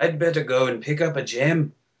 I'd better go and pick up a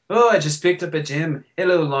gem. Oh, I just picked up a gem.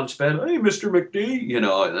 Hello, Launchpad. Hey, Mr. McD."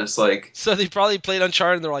 And it's like, So they probably played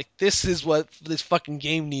Uncharted and they're like, this is what this fucking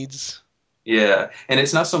game needs. yeah. And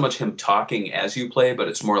it's not so much him talking as you play, but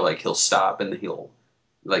it's more like he'll stop and he'll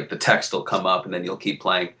like the text will come up and then you'll keep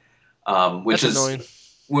playing. Which That's is annoying.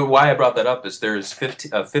 why I brought that up is there's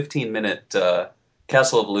a 15-minute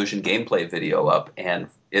Castle of Illusion gameplay video up, and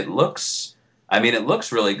it looks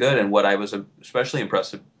really good. And what I was especially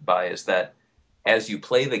impressed by is that as you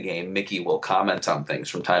play the game, Mickey will comment on things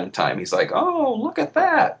from time to time. He's like, "Oh, look at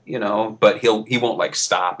that," but he won't like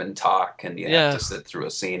stop and talk, and you have Yeah. to sit through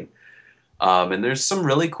a scene. And there's some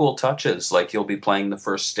really cool touches, like you'll be playing the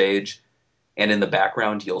first stage, and in the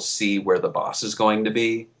background you'll see where the boss is going to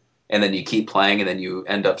be, and then you keep playing and then you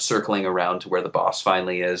end up circling around to where the boss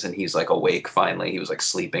finally is, and he's like awake finally. He was like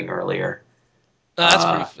sleeping earlier.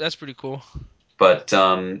 uh, That's pretty cool. but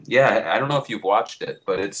yeah, I don't know if you've watched it,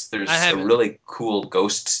 but it's I there's a haven't. really cool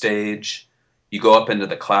ghost stage. You go up into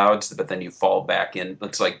the clouds, but then you fall back in.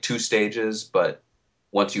 It's like two stages, but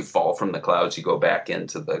once you fall from the clouds you go back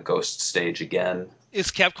into the ghost stage again.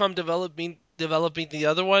 Is Capcom developing the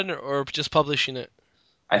other one or just publishing it?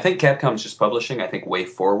 I think Capcom's just publishing. I think Way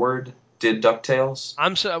Forward did DuckTales.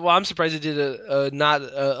 I'm surprised they did a not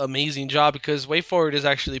a amazing job because WayForward is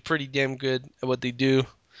actually pretty damn good at what they do.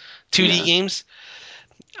 2D Yeah. games.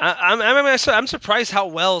 I'm surprised how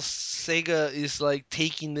well Sega is like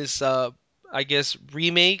taking this I guess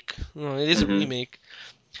remake. Well, it is a Hmm. remake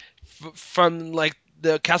from like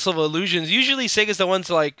the Castle of Illusions. Usually Sega's the ones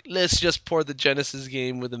like let's just port the Genesis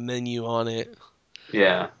game with a menu on it.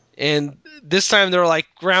 Yeah. And this time they're like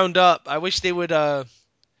ground up. I wish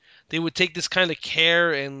they would take this kind of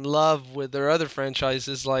care and love with their other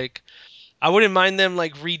franchises. Like, I wouldn't mind them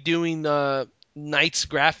like redoing Knight's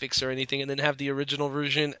graphics or anything, and then have the original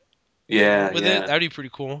version Yeah, with it. yeah. That'd be pretty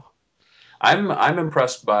cool. I'm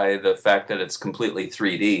impressed by the fact that it's completely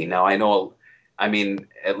 3D. Now I know, I mean,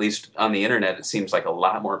 at least on the internet, it seems like a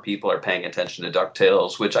lot more people are paying attention to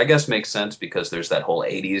DuckTales, which I guess makes sense because there's that whole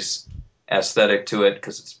 80s aesthetic to it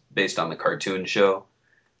because it's based on the cartoon show.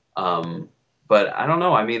 Um, but I don't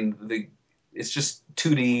know. I mean, it's just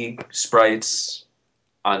 2D sprites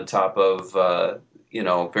on top of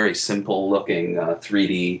very simple looking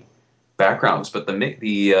 3D backgrounds. But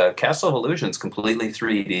the Castle of Illusion's completely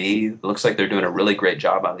 3D. It looks like they're doing a really great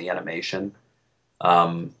job on the animation.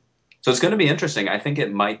 So it's going to be interesting. I think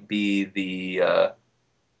it might be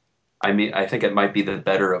I think it might be the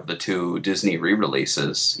better of the two Disney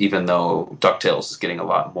re-releases, even though DuckTales is getting a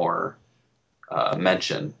lot more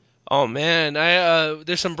mention. Oh man, I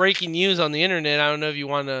there's some breaking news on the internet. I don't know if you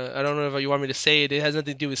want me to say it. It has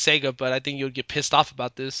nothing to do with Sega, but I think you'll get pissed off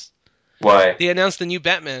about this. Why? They announced the new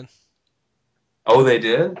Batman. Oh, they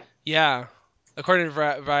did? Yeah, according to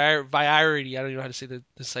Variety, I don't even know how to say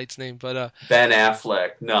the site's name, but Ben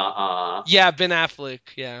Affleck. Nuh-uh. yeah, Ben Affleck.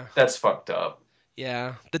 Yeah, That's fucked up.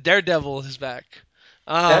 yeah, the Daredevil is back.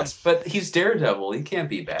 Um, But he's Daredevil. He can't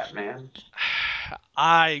be Batman.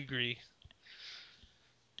 I agree.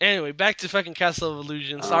 Anyway, back to fucking Castle of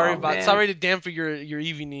Illusion. Oh man. Sorry to dampen your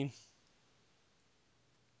evening.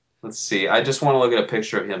 Let's see. I just want to look at a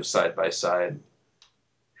picture of him side by side.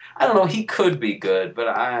 I don't know. He could be good, but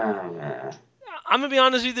I'm gonna be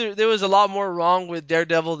honest with you. There was a lot more wrong with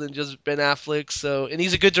Daredevil than just Ben Affleck. So, and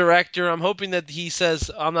he's a good director. I'm hoping that he says,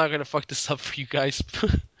 "I'm not gonna fuck this up for you guys."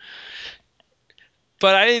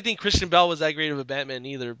 But I didn't think Christian Bale was that great of a Batman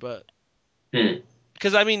either. But hmm.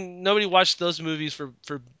 because I mean, nobody watched those movies for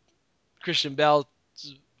Christian Bale's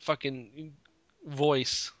fucking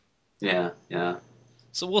voice. Yeah, yeah.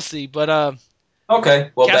 So we'll see. But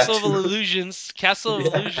Okay. Well, back to Castle of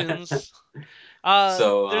yeah. Illusions.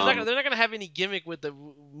 So, They're not gonna have any gimmick with the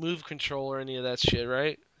move control or any of that shit,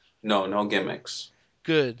 right? no, no gimmicks.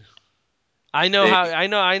 Good. They, I know you how I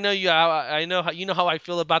know how you know how I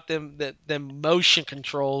feel about them motion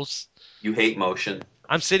controls. you hate motion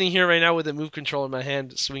I'm sitting here right now with a move control in my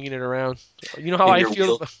hand, swinging it around. You know how in I your feel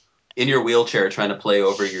wheel about in your wheelchair, trying to play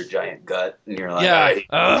over your giant gut, and you're like, yeah. I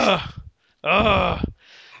hate motion.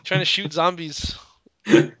 Trying to shoot zombies.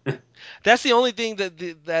 That's the only thing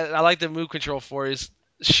that I like the move control for is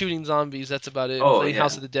shooting zombies. That's about it. Oh Playing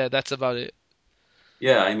House yeah, of the Dead. That's about it.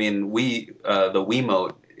 yeah. I mean, the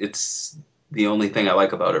Wiimote. It's the only thing I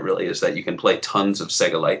like about it really is that you can play tons of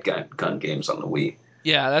Sega Light gun games on the Wii.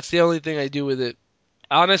 Yeah, that's the only thing I do with it.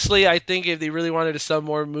 Honestly, I think if they really wanted to sell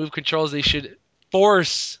more move controls, they should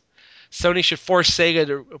force Sony should force Sega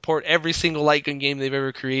to port every single light gun game they've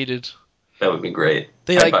ever created. That would be great.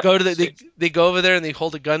 They I'd like buy go to six. they go over there and they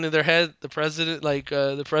hold a gun to their head. The president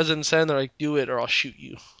said, they're like, "Do it or I'll shoot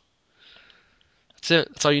you." That's it.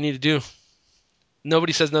 That's all you need to do.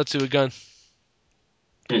 Nobody says no to a gun.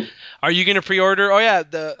 Hmm. Are you gonna pre-order? Oh yeah,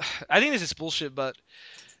 the I think this is bullshit, but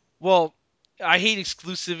well, I hate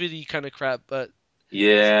exclusivity kind of crap, but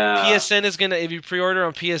Yeah. PSN is gonna if you pre-order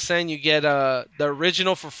on PSN, you get the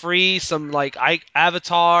original for free, some like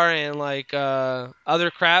Avatar and like other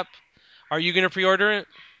crap. Are you gonna pre-order it?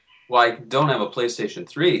 Well, I don't have a PlayStation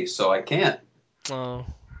 3, so I can't. Oh,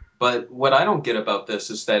 But what I don't get about this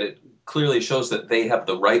is that it clearly shows that they have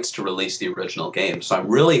the rights to release the original game. So I'm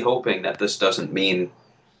really hoping that this doesn't mean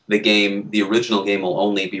the original game will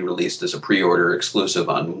only be released as a pre-order exclusive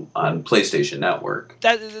on PlayStation Network.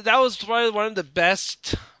 that was probably one of the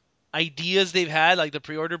best ideas they've had, like the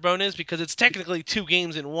pre-order bonus, because it's technically two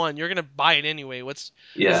games in one. You're gonna buy it anyway.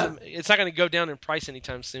 Yeah. It's not gonna go down in price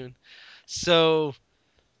anytime soon. So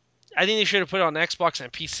I think they should have put it on Xbox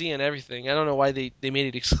and PC and everything. I don't know why they made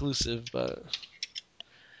it exclusive, but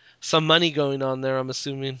some money going on there, I'm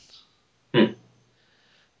assuming. Hmm.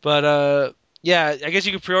 But yeah, I guess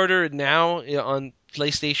you could pre-order it now on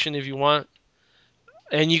PlayStation if you want,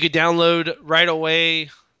 and you could download right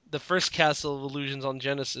away the first Castle of Illusions on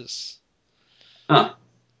Genesis. Huh.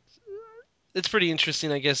 It's pretty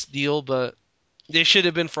interesting, I guess, deal, but they should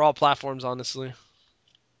have been for all platforms, honestly.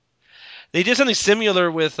 They did something similar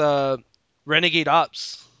with Renegade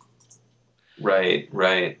Ops. Right,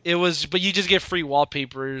 right. But you just get free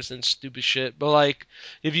wallpapers and stupid shit. But like,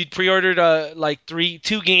 if you pre-ordered like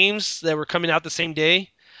two games that were coming out the same day,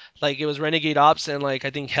 like it was Renegade Ops and like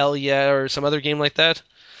I think Hell Yeah or some other game like that,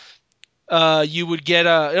 you would get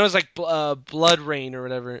it was like Blood Rain or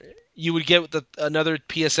whatever. You would get another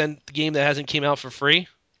PSN game that hasn't came out for free.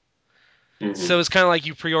 Hmm. So it's kind of like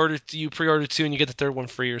you pre-order two and you get the third one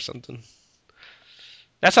free or something.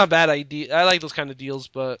 That's not a bad idea. I like those kind of deals,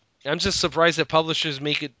 but I'm just surprised that publishers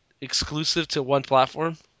make it exclusive to one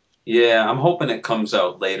platform. Yeah, I'm hoping it comes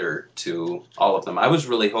out later to all of them. I was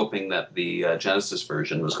really hoping that the Genesis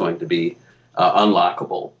version was going to be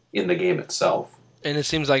unlockable in the game itself. And it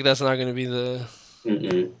seems like that's not going to be the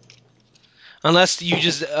Mm-mm. unless you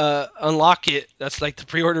just unlock it. That's like the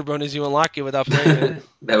pre-order bonus. You unlock it without playing it.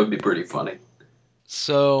 That would be pretty funny.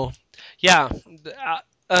 So, yeah,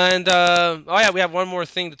 and oh yeah, we have one more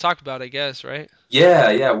thing to talk about, I guess, right?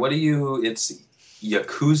 Yeah, yeah. What do you? It's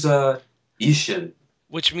Yakuza Ishin.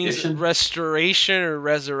 Which means Ishin? restoration or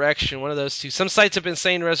resurrection, one of those two. Some sites have been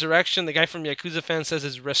saying resurrection. The guy from Yakuza fan says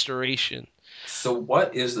it's restoration. So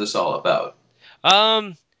what is this all about?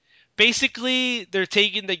 Um, basically, they're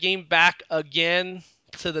taking the game back again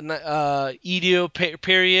to the Edo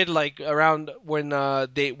period, like around when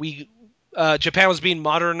Japan was being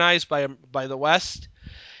modernized by the West,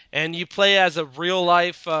 and you play as a real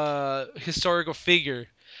life historical figure.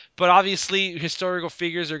 But obviously, historical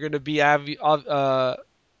figures are going to be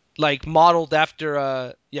like modeled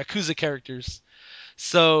after Yakuza characters.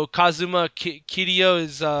 So Kazuma Kiryu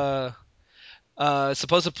is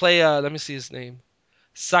supposed to play. Let me see his name.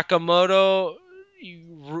 Sakamoto.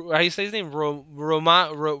 How do you say his name?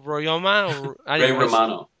 Royoma. I don't Ray know.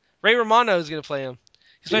 Romano. Ray Romano is gonna play him.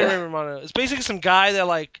 He's playing Yeah. Ray Romano. It's basically some guy that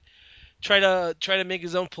like try to make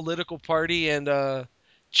his own political party and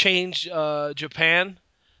change Japan.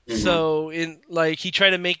 Hmm. So in like he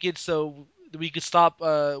tried to make it so we could stop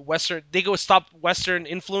Western. They go stop Western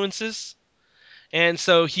influences, and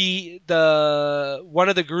so he the one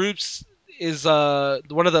of the groups is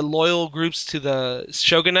one of the loyal groups to the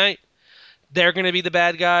shogunate. They're going to be the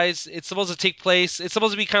bad guys. It's supposed to take place. It's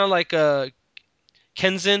supposed to be kind of like a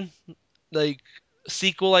Kenzin, like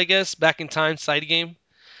sequel, I guess, back in time side game.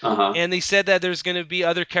 Uh-huh. And they said that there's going to be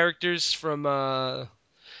other characters from the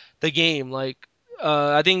game. Like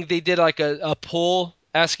I think they did like a poll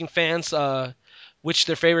asking fans which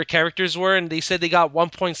their favorite characters were, and they said they got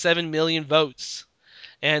 1.7 million votes.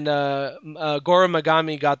 And Goro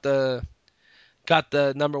Magami got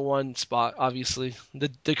the number one spot, obviously.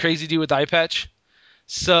 The crazy dude with eye patch.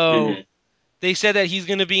 So Hmm. they said that he's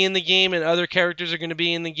going to be in the game and other characters are going to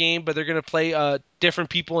be in the game, but they're going to play different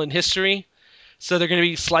people in history. So they're going to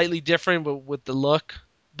be slightly different with the look.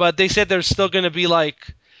 But they said there's still going to be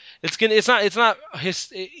like it's not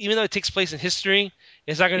even though it takes place in history,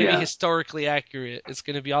 it's not going to be Yeah. historically accurate. It's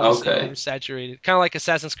going to be obviously Okay. oversaturated, kind of like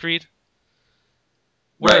Assassin's Creed,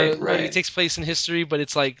 where Right, like it right. takes place in history, but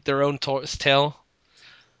it's like their own tale.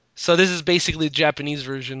 So this is basically the Japanese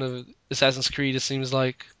version of Assassin's Creed. It seems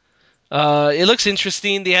like. It looks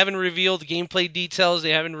interesting. They haven't revealed gameplay details.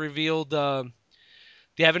 They haven't revealed the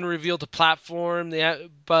platform.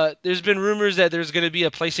 But there's been rumors that there's going to be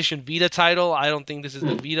a PlayStation Vita title. I don't think this is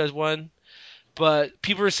the Hmm. Vita one, but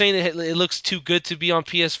people are saying it looks too good to be on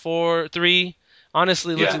PS4, 3.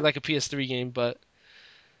 Honestly, it looks Yeah. like a PS3 game, but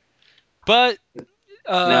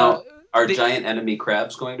uh, Now, are they, giant enemy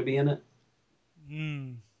crabs going to be in it?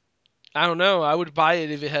 hmm, I don't know. I would buy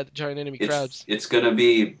it if it had giant enemy It's crabs. it's going to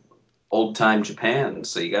be old time Japan,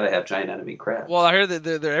 so you got to have giant enemy Well, crabs. I heard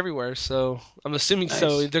that they're everywhere, so I'm assuming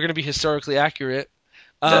so. Nice. They're going to be historically accurate.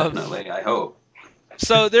 Um, Definitely. I hope.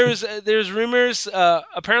 so there's rumors.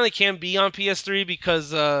 Apparently, can't be on PS3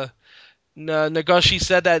 because Nagashi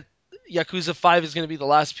said that Yakuza 5 is going to be the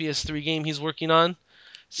last PS3 game he's working on.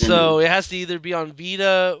 Hmm. So it has to either be on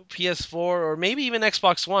Vita, PS4, or maybe even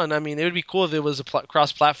Xbox One. I mean, it would be cool if it was a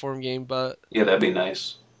cross-platform game, but Yeah, that'd be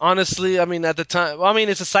nice. honestly, I mean, at the time, well, I mean,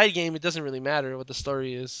 it's a side game. It doesn't really matter what the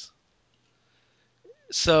story is.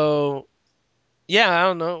 So yeah, I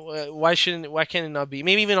don't know. Why can't it not be?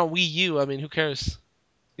 Maybe even on Wii U. I mean, who cares?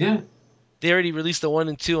 Yeah. They already released the 1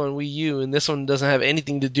 and 2 on Wii U, and this one doesn't have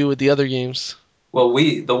anything to do with the other games. Well,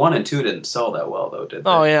 the one and two didn't sell that well, though, did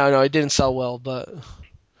Oh they? yeah, no, it didn't sell well, but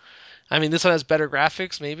I mean, this one has better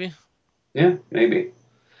graphics, maybe. Yeah, maybe.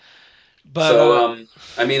 But So,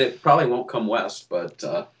 I mean, it probably won't come west, but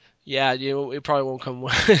yeah, it probably won't come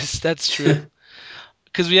west. That's true,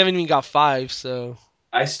 because we haven't even got 5. So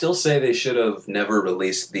I still say they should have never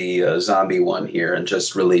released the zombie one here and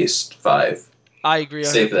just released five. I agree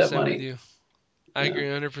Save that 100% with money. you. I Yeah. agree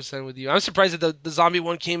 100% with you. I'm surprised that the zombie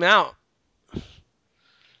one came out.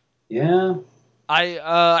 Yeah.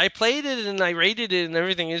 I played it and I rated it and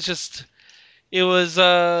everything. It was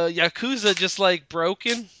Yakuza just like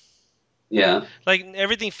broken. Yeah. Like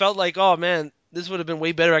everything felt like, oh man. this would have been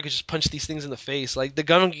way better. I could just punch these things in the face. Like the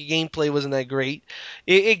gun gameplay wasn't that great.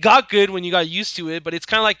 It got good when you got used to it, but it's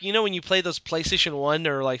kind of like when you play those PlayStation One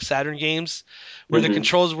or like Saturn games where the Hmm.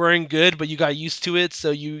 controls weren't good, but you got used to it,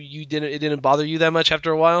 so you didn't it didn't bother you that much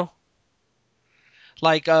after a while.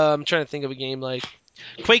 Like I'm trying to think of a game like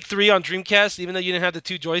Quake 3 on Dreamcast. Even though you didn't have the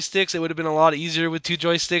two joysticks, it would have been a lot easier with two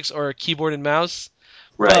joysticks or a keyboard and mouse.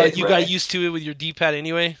 But Right, you got right. used to it with your D-pad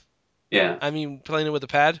anyway. Yeah. I mean, playing it with a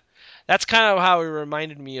pad. That's kind of how it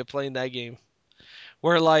reminded me of playing that game.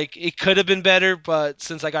 Where like it could have been better, but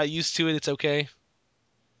since I got used to it, it's okay.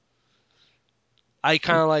 I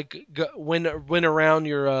kind of like went around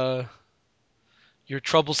your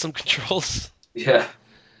troublesome controls. Yeah.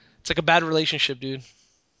 It's like a bad relationship, dude.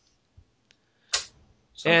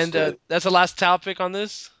 Sounds And good. that's the last topic on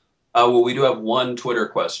this. Well, we do have one Twitter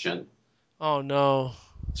question. Oh no.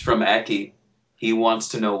 It's from Aki. He wants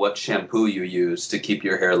to know what shampoo you use to keep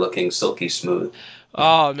your hair looking silky smooth.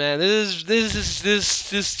 Oh man, this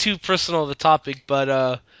is too personal of a topic,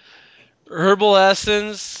 but herbal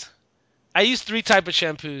essence. I use three type of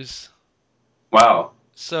shampoos. Wow.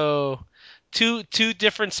 So two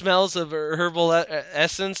different smells of herbal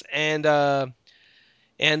essence, and I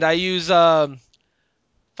use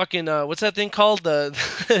fucking what's that thing called,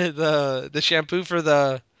 the the shampoo for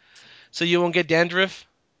the so you won't get dandruff.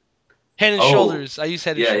 Head and Oh, Shoulders. I use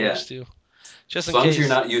Head and yeah, yeah. Shoulders too, just As in long as you're case.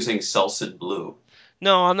 not using Selsun Blue.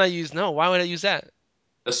 No, I'm not using. No, why would I use that?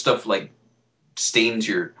 That stuff like stains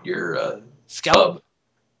your Scalp? tub.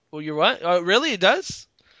 Well, you're what? Oh, really? It does?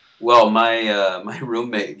 Well, my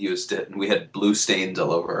roommate used it, and we had blue stains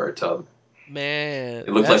all over our tub. It Man,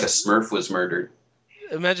 looked like a that's Smurf was murdered.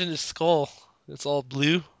 imagine his skull. It's all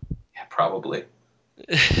blue. Yeah, probably.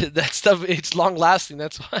 That stuff. It's long lasting.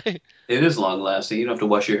 That's why. It is long lasting. You don't have to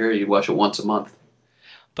wash your hair. You wash it once a month.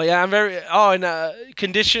 But yeah, I'm very. Oh, and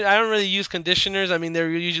condition. I don't really use conditioners. I mean, they're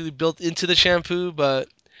usually built into the shampoo. But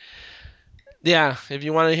yeah, if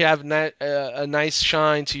you want to have a nice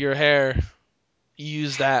shine to your hair,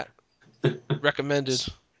 use that. Recommended.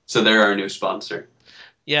 So they're our new sponsor.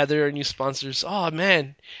 Yeah, they're our new sponsors. Oh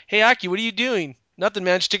man, hey Aki, what are you doing? Nothing,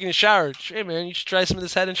 man. Just taking a shower. Hey man, you should try some of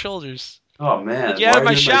this Head and Shoulders. Oh man, Get out why of are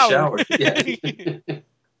my you in my shower. shower? Yeah.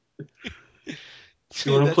 You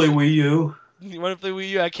Dude, want to play that's Wii U? you want to play Wii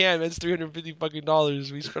U? I can. Man. It's $350 fucking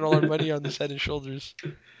dollars. We spent all our money on this Head and Shoulders.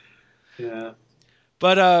 Yeah.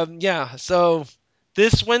 But yeah. So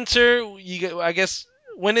this winter, I guess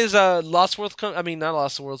when is Lost World come? I mean, not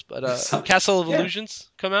Lost Worlds, but So, Castle of yeah. Illusions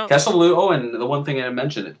come out. Castle Blue. Oh, and the one thing I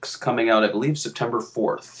mentioned, it's coming out, I believe, September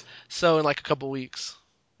 4th. So in like a couple weeks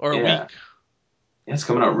or a week. Yeah. Yeah, it's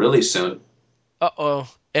coming out really soon. Uh-oh.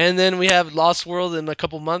 And then we have Lost World in a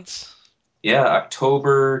couple months. Yeah,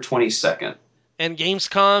 October 22nd. And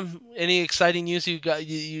Gamescom. Any exciting news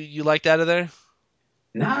you liked out of there?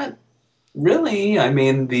 Not really. I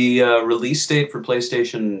mean, the release date for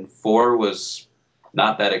PlayStation 4 was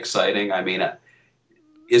not that exciting. I mean,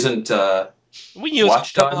 isn't We knew it was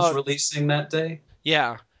Watch gonna come Dogs out. releasing that day?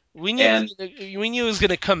 Yeah, And we knew it was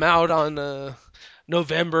gonna come out on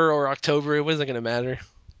November or October. It wasn't gonna matter.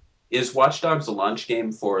 is Watch Dogs a launch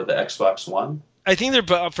game for the Xbox One? I think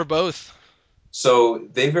they're up for both. So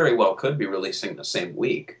they very well could be releasing the same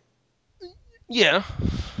week. Yeah,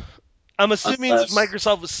 I'm assuming if Unless,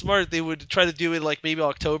 Microsoft was smart, they would try to do it like maybe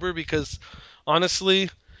October because honestly,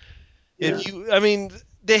 yeah. I mean,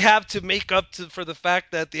 they have to make up for the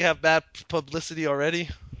fact that they have bad publicity already.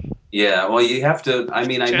 Yeah, well, you have to. I With the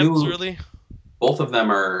mean, I channels knew early. both of them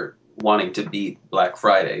are wanting to beat Black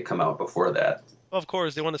Friday come out before that. Of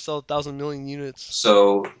course, they want to sell 1,000 million units.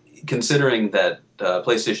 So, considering that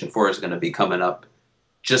PlayStation 4 is going to be coming up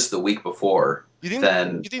just the week before,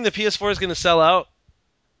 then You think the PS4 is gonna sell out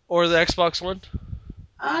or the Xbox One?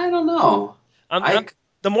 I don't know. I'm I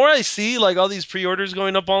the more I see like all these pre-orders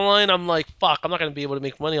going up online, I'm like, fuck, I'm not gonna be able to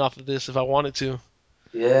make money off of this if I wanted to. I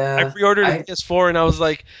yeah, pre-ordered a I PS4 and I was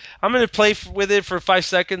like, I'm gonna play with it for 5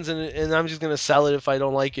 seconds and I'm just gonna sell it if I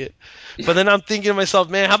don't like it. But then I'm thinking to myself,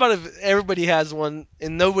 man, how about if everybody has one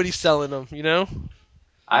and nobody's selling them? You know?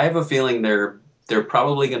 I have a feeling they're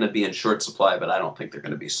probably going to be in short supply, but I don't think they're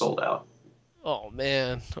going to be sold out. Oh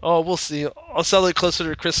man. Oh, we'll see. I'll sell it closer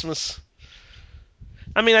to Christmas.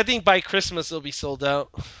 I mean, I think by Christmas it'll be sold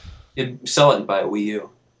out. You'd sell it and buy a Wii U.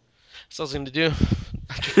 That's what I was gonna do.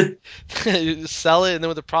 Sell it and then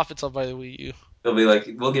with the profits I'll buy the Wii U. They'll be like,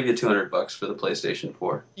 "We'll give you $200 for the PlayStation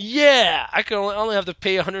 4." Yeah, I only have to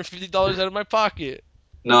pay $150 out of my pocket.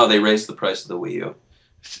 No, they raised the price of the Wii U.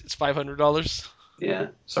 It's $500, Yeah,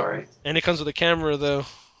 sorry. and it comes with a camera though,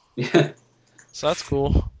 Yeah, so that's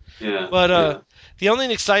cool. yeah, But yeah. The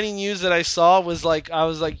only exciting news that I saw was like I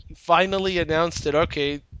was like finally announced it.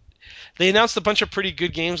 Okay, they announced a bunch of pretty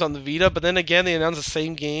good games on the Vita, but then again they announced the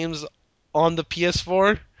same games on the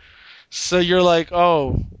PS4. So you're like,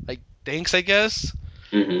 oh, like thanks, I guess.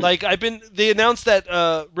 Hmm. Like they announced that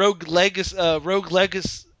Rogue Legacy.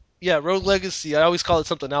 I always call it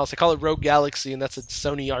something else. I call it Rogue Galaxy, and that's a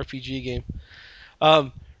Sony RPG game.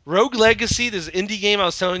 Um, Rogue Legacy, this indie game I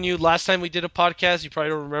was telling you last time we did a podcast. You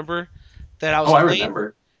probably don't remember that I was Oh, I playing.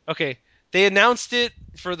 remember. Okay, they announced it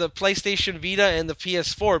for the PlayStation Vita and the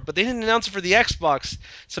PS4, but they didn't announce it for the Xbox.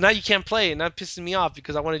 So now you can't play it, and that pissing me off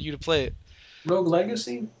because I wanted you to play it. Rogue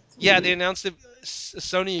Legacy. Yeah, Hmm. they announced it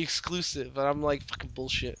Sony exclusive, and I'm like fucking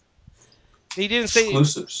bullshit. They didn't say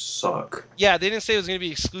Exclusives suck. Yeah, they didn't say it was going to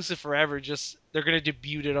be exclusive forever. Just they're going to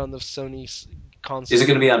debut it on the Sony Is it console.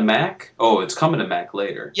 going to be on Mac? Oh, it's coming to Mac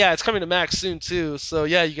later. Yeah, it's coming to Mac soon too. So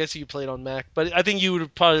yeah, you guys you can play it on Mac. But I think you would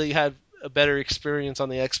have probably had a better experience on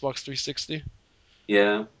the Xbox 360.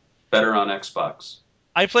 Yeah, better on Xbox.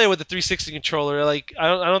 I play it with the 360 controller. Like I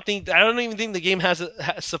don't even think the game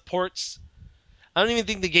supports. I don't even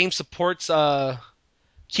think the game supports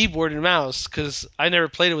keyboard and mouse because I never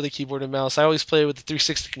played it with a keyboard and mouse. I always play it with the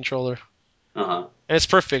 360 controller, Uh huh. and it's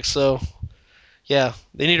perfect. So yeah,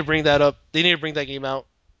 they need to bring that up. They need to bring that game out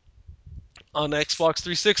on Xbox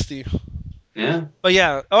 360. Yeah. But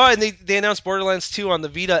yeah, oh, and they announced Borderlands 2 on the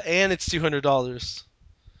Vita, and it's $200.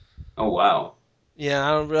 Oh wow.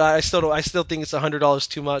 Yeah, I still think it's $100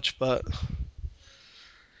 too much, but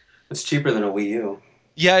It's cheaper than a Wii U,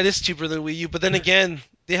 yeah, it is cheaper than Wii U. But then again,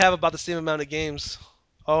 they have about the same amount of games.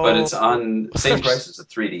 but Oh, it's on same price as a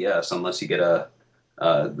 3DS unless you get a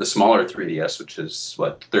the smaller 3DS, which is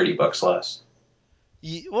what $30 less.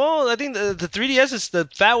 well, I think the 3DS is the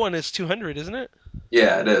fat one is 200, isn't it?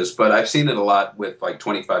 Yeah, it is, but I've seen it a lot with like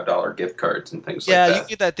 $25 gift cards and things like Yeah, you can that.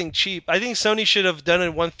 get that thing cheap. I think Sony should have done it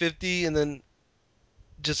 150 and then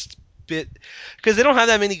just bit because they don't have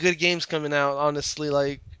that many good games coming out. Honestly,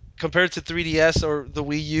 like compared to 3DS or the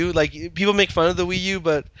Wii U, like people make fun of the Wii U,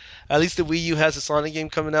 but at least the Wii U has a Sonic game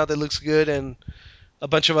coming out that looks good and a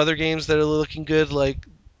bunch of other games that are looking good, like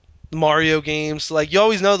Mario games. Like you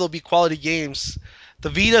always know there'll be quality games. The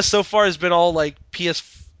Vita so far has been all like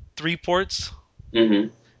PS3 ports, Hmm.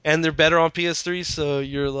 and they're better on PS3. So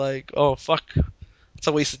you're like, oh fuck, it's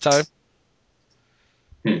a waste of time.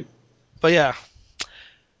 Hmm. But yeah,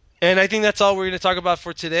 and I think that's all we're gonna talk about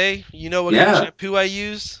for today. You know what kind of Yeah. shampoo I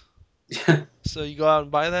use, so you go out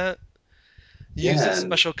and buy that. Use a Yeah, and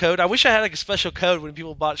special code. I wish I had like a special code when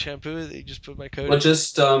people bought shampoo. They just put my code well, in.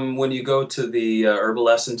 just when you go to the Herbal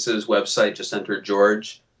Essences website, just enter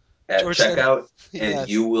George at George Center. checkout, and Yes,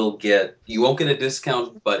 you won't get a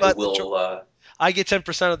discount, but it but will I get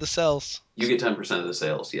 10% of the sales, you get 10% of the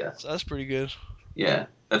sales. Yeah, so that's pretty good. yeah,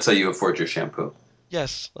 that's how you afford your shampoo,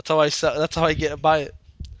 Yes, that's how I sell. That's how I get buy it.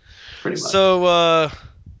 pretty much. So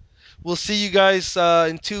we'll see you guys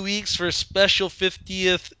in 2 weeks for a special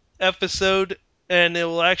 50th episode, and it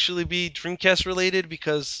will actually be Dreamcast related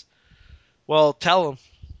because, well, tell them.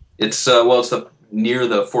 It's it's the near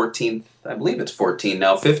the 14th, I believe it's 14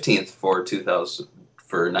 now, 15th for 2000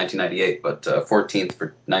 for 1998, but 14th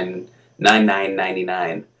for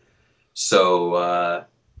 9999. So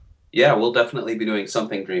yeah, we'll definitely be doing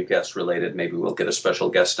something Dreamcast related. Maybe we'll get a special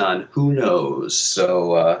guest on. Who knows?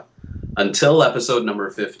 So until episode number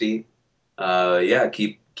 50, yeah,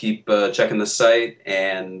 keep checking the site,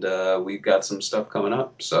 and we've got some stuff coming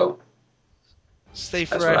up. So Stay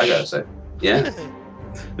that's what I gotta fresh. say. Yeah.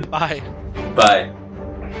 Bye, Bye.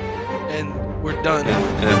 and we're done.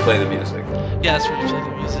 And then play the music. Yeah, that's where you play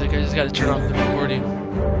the music. I just got to turn off the recording.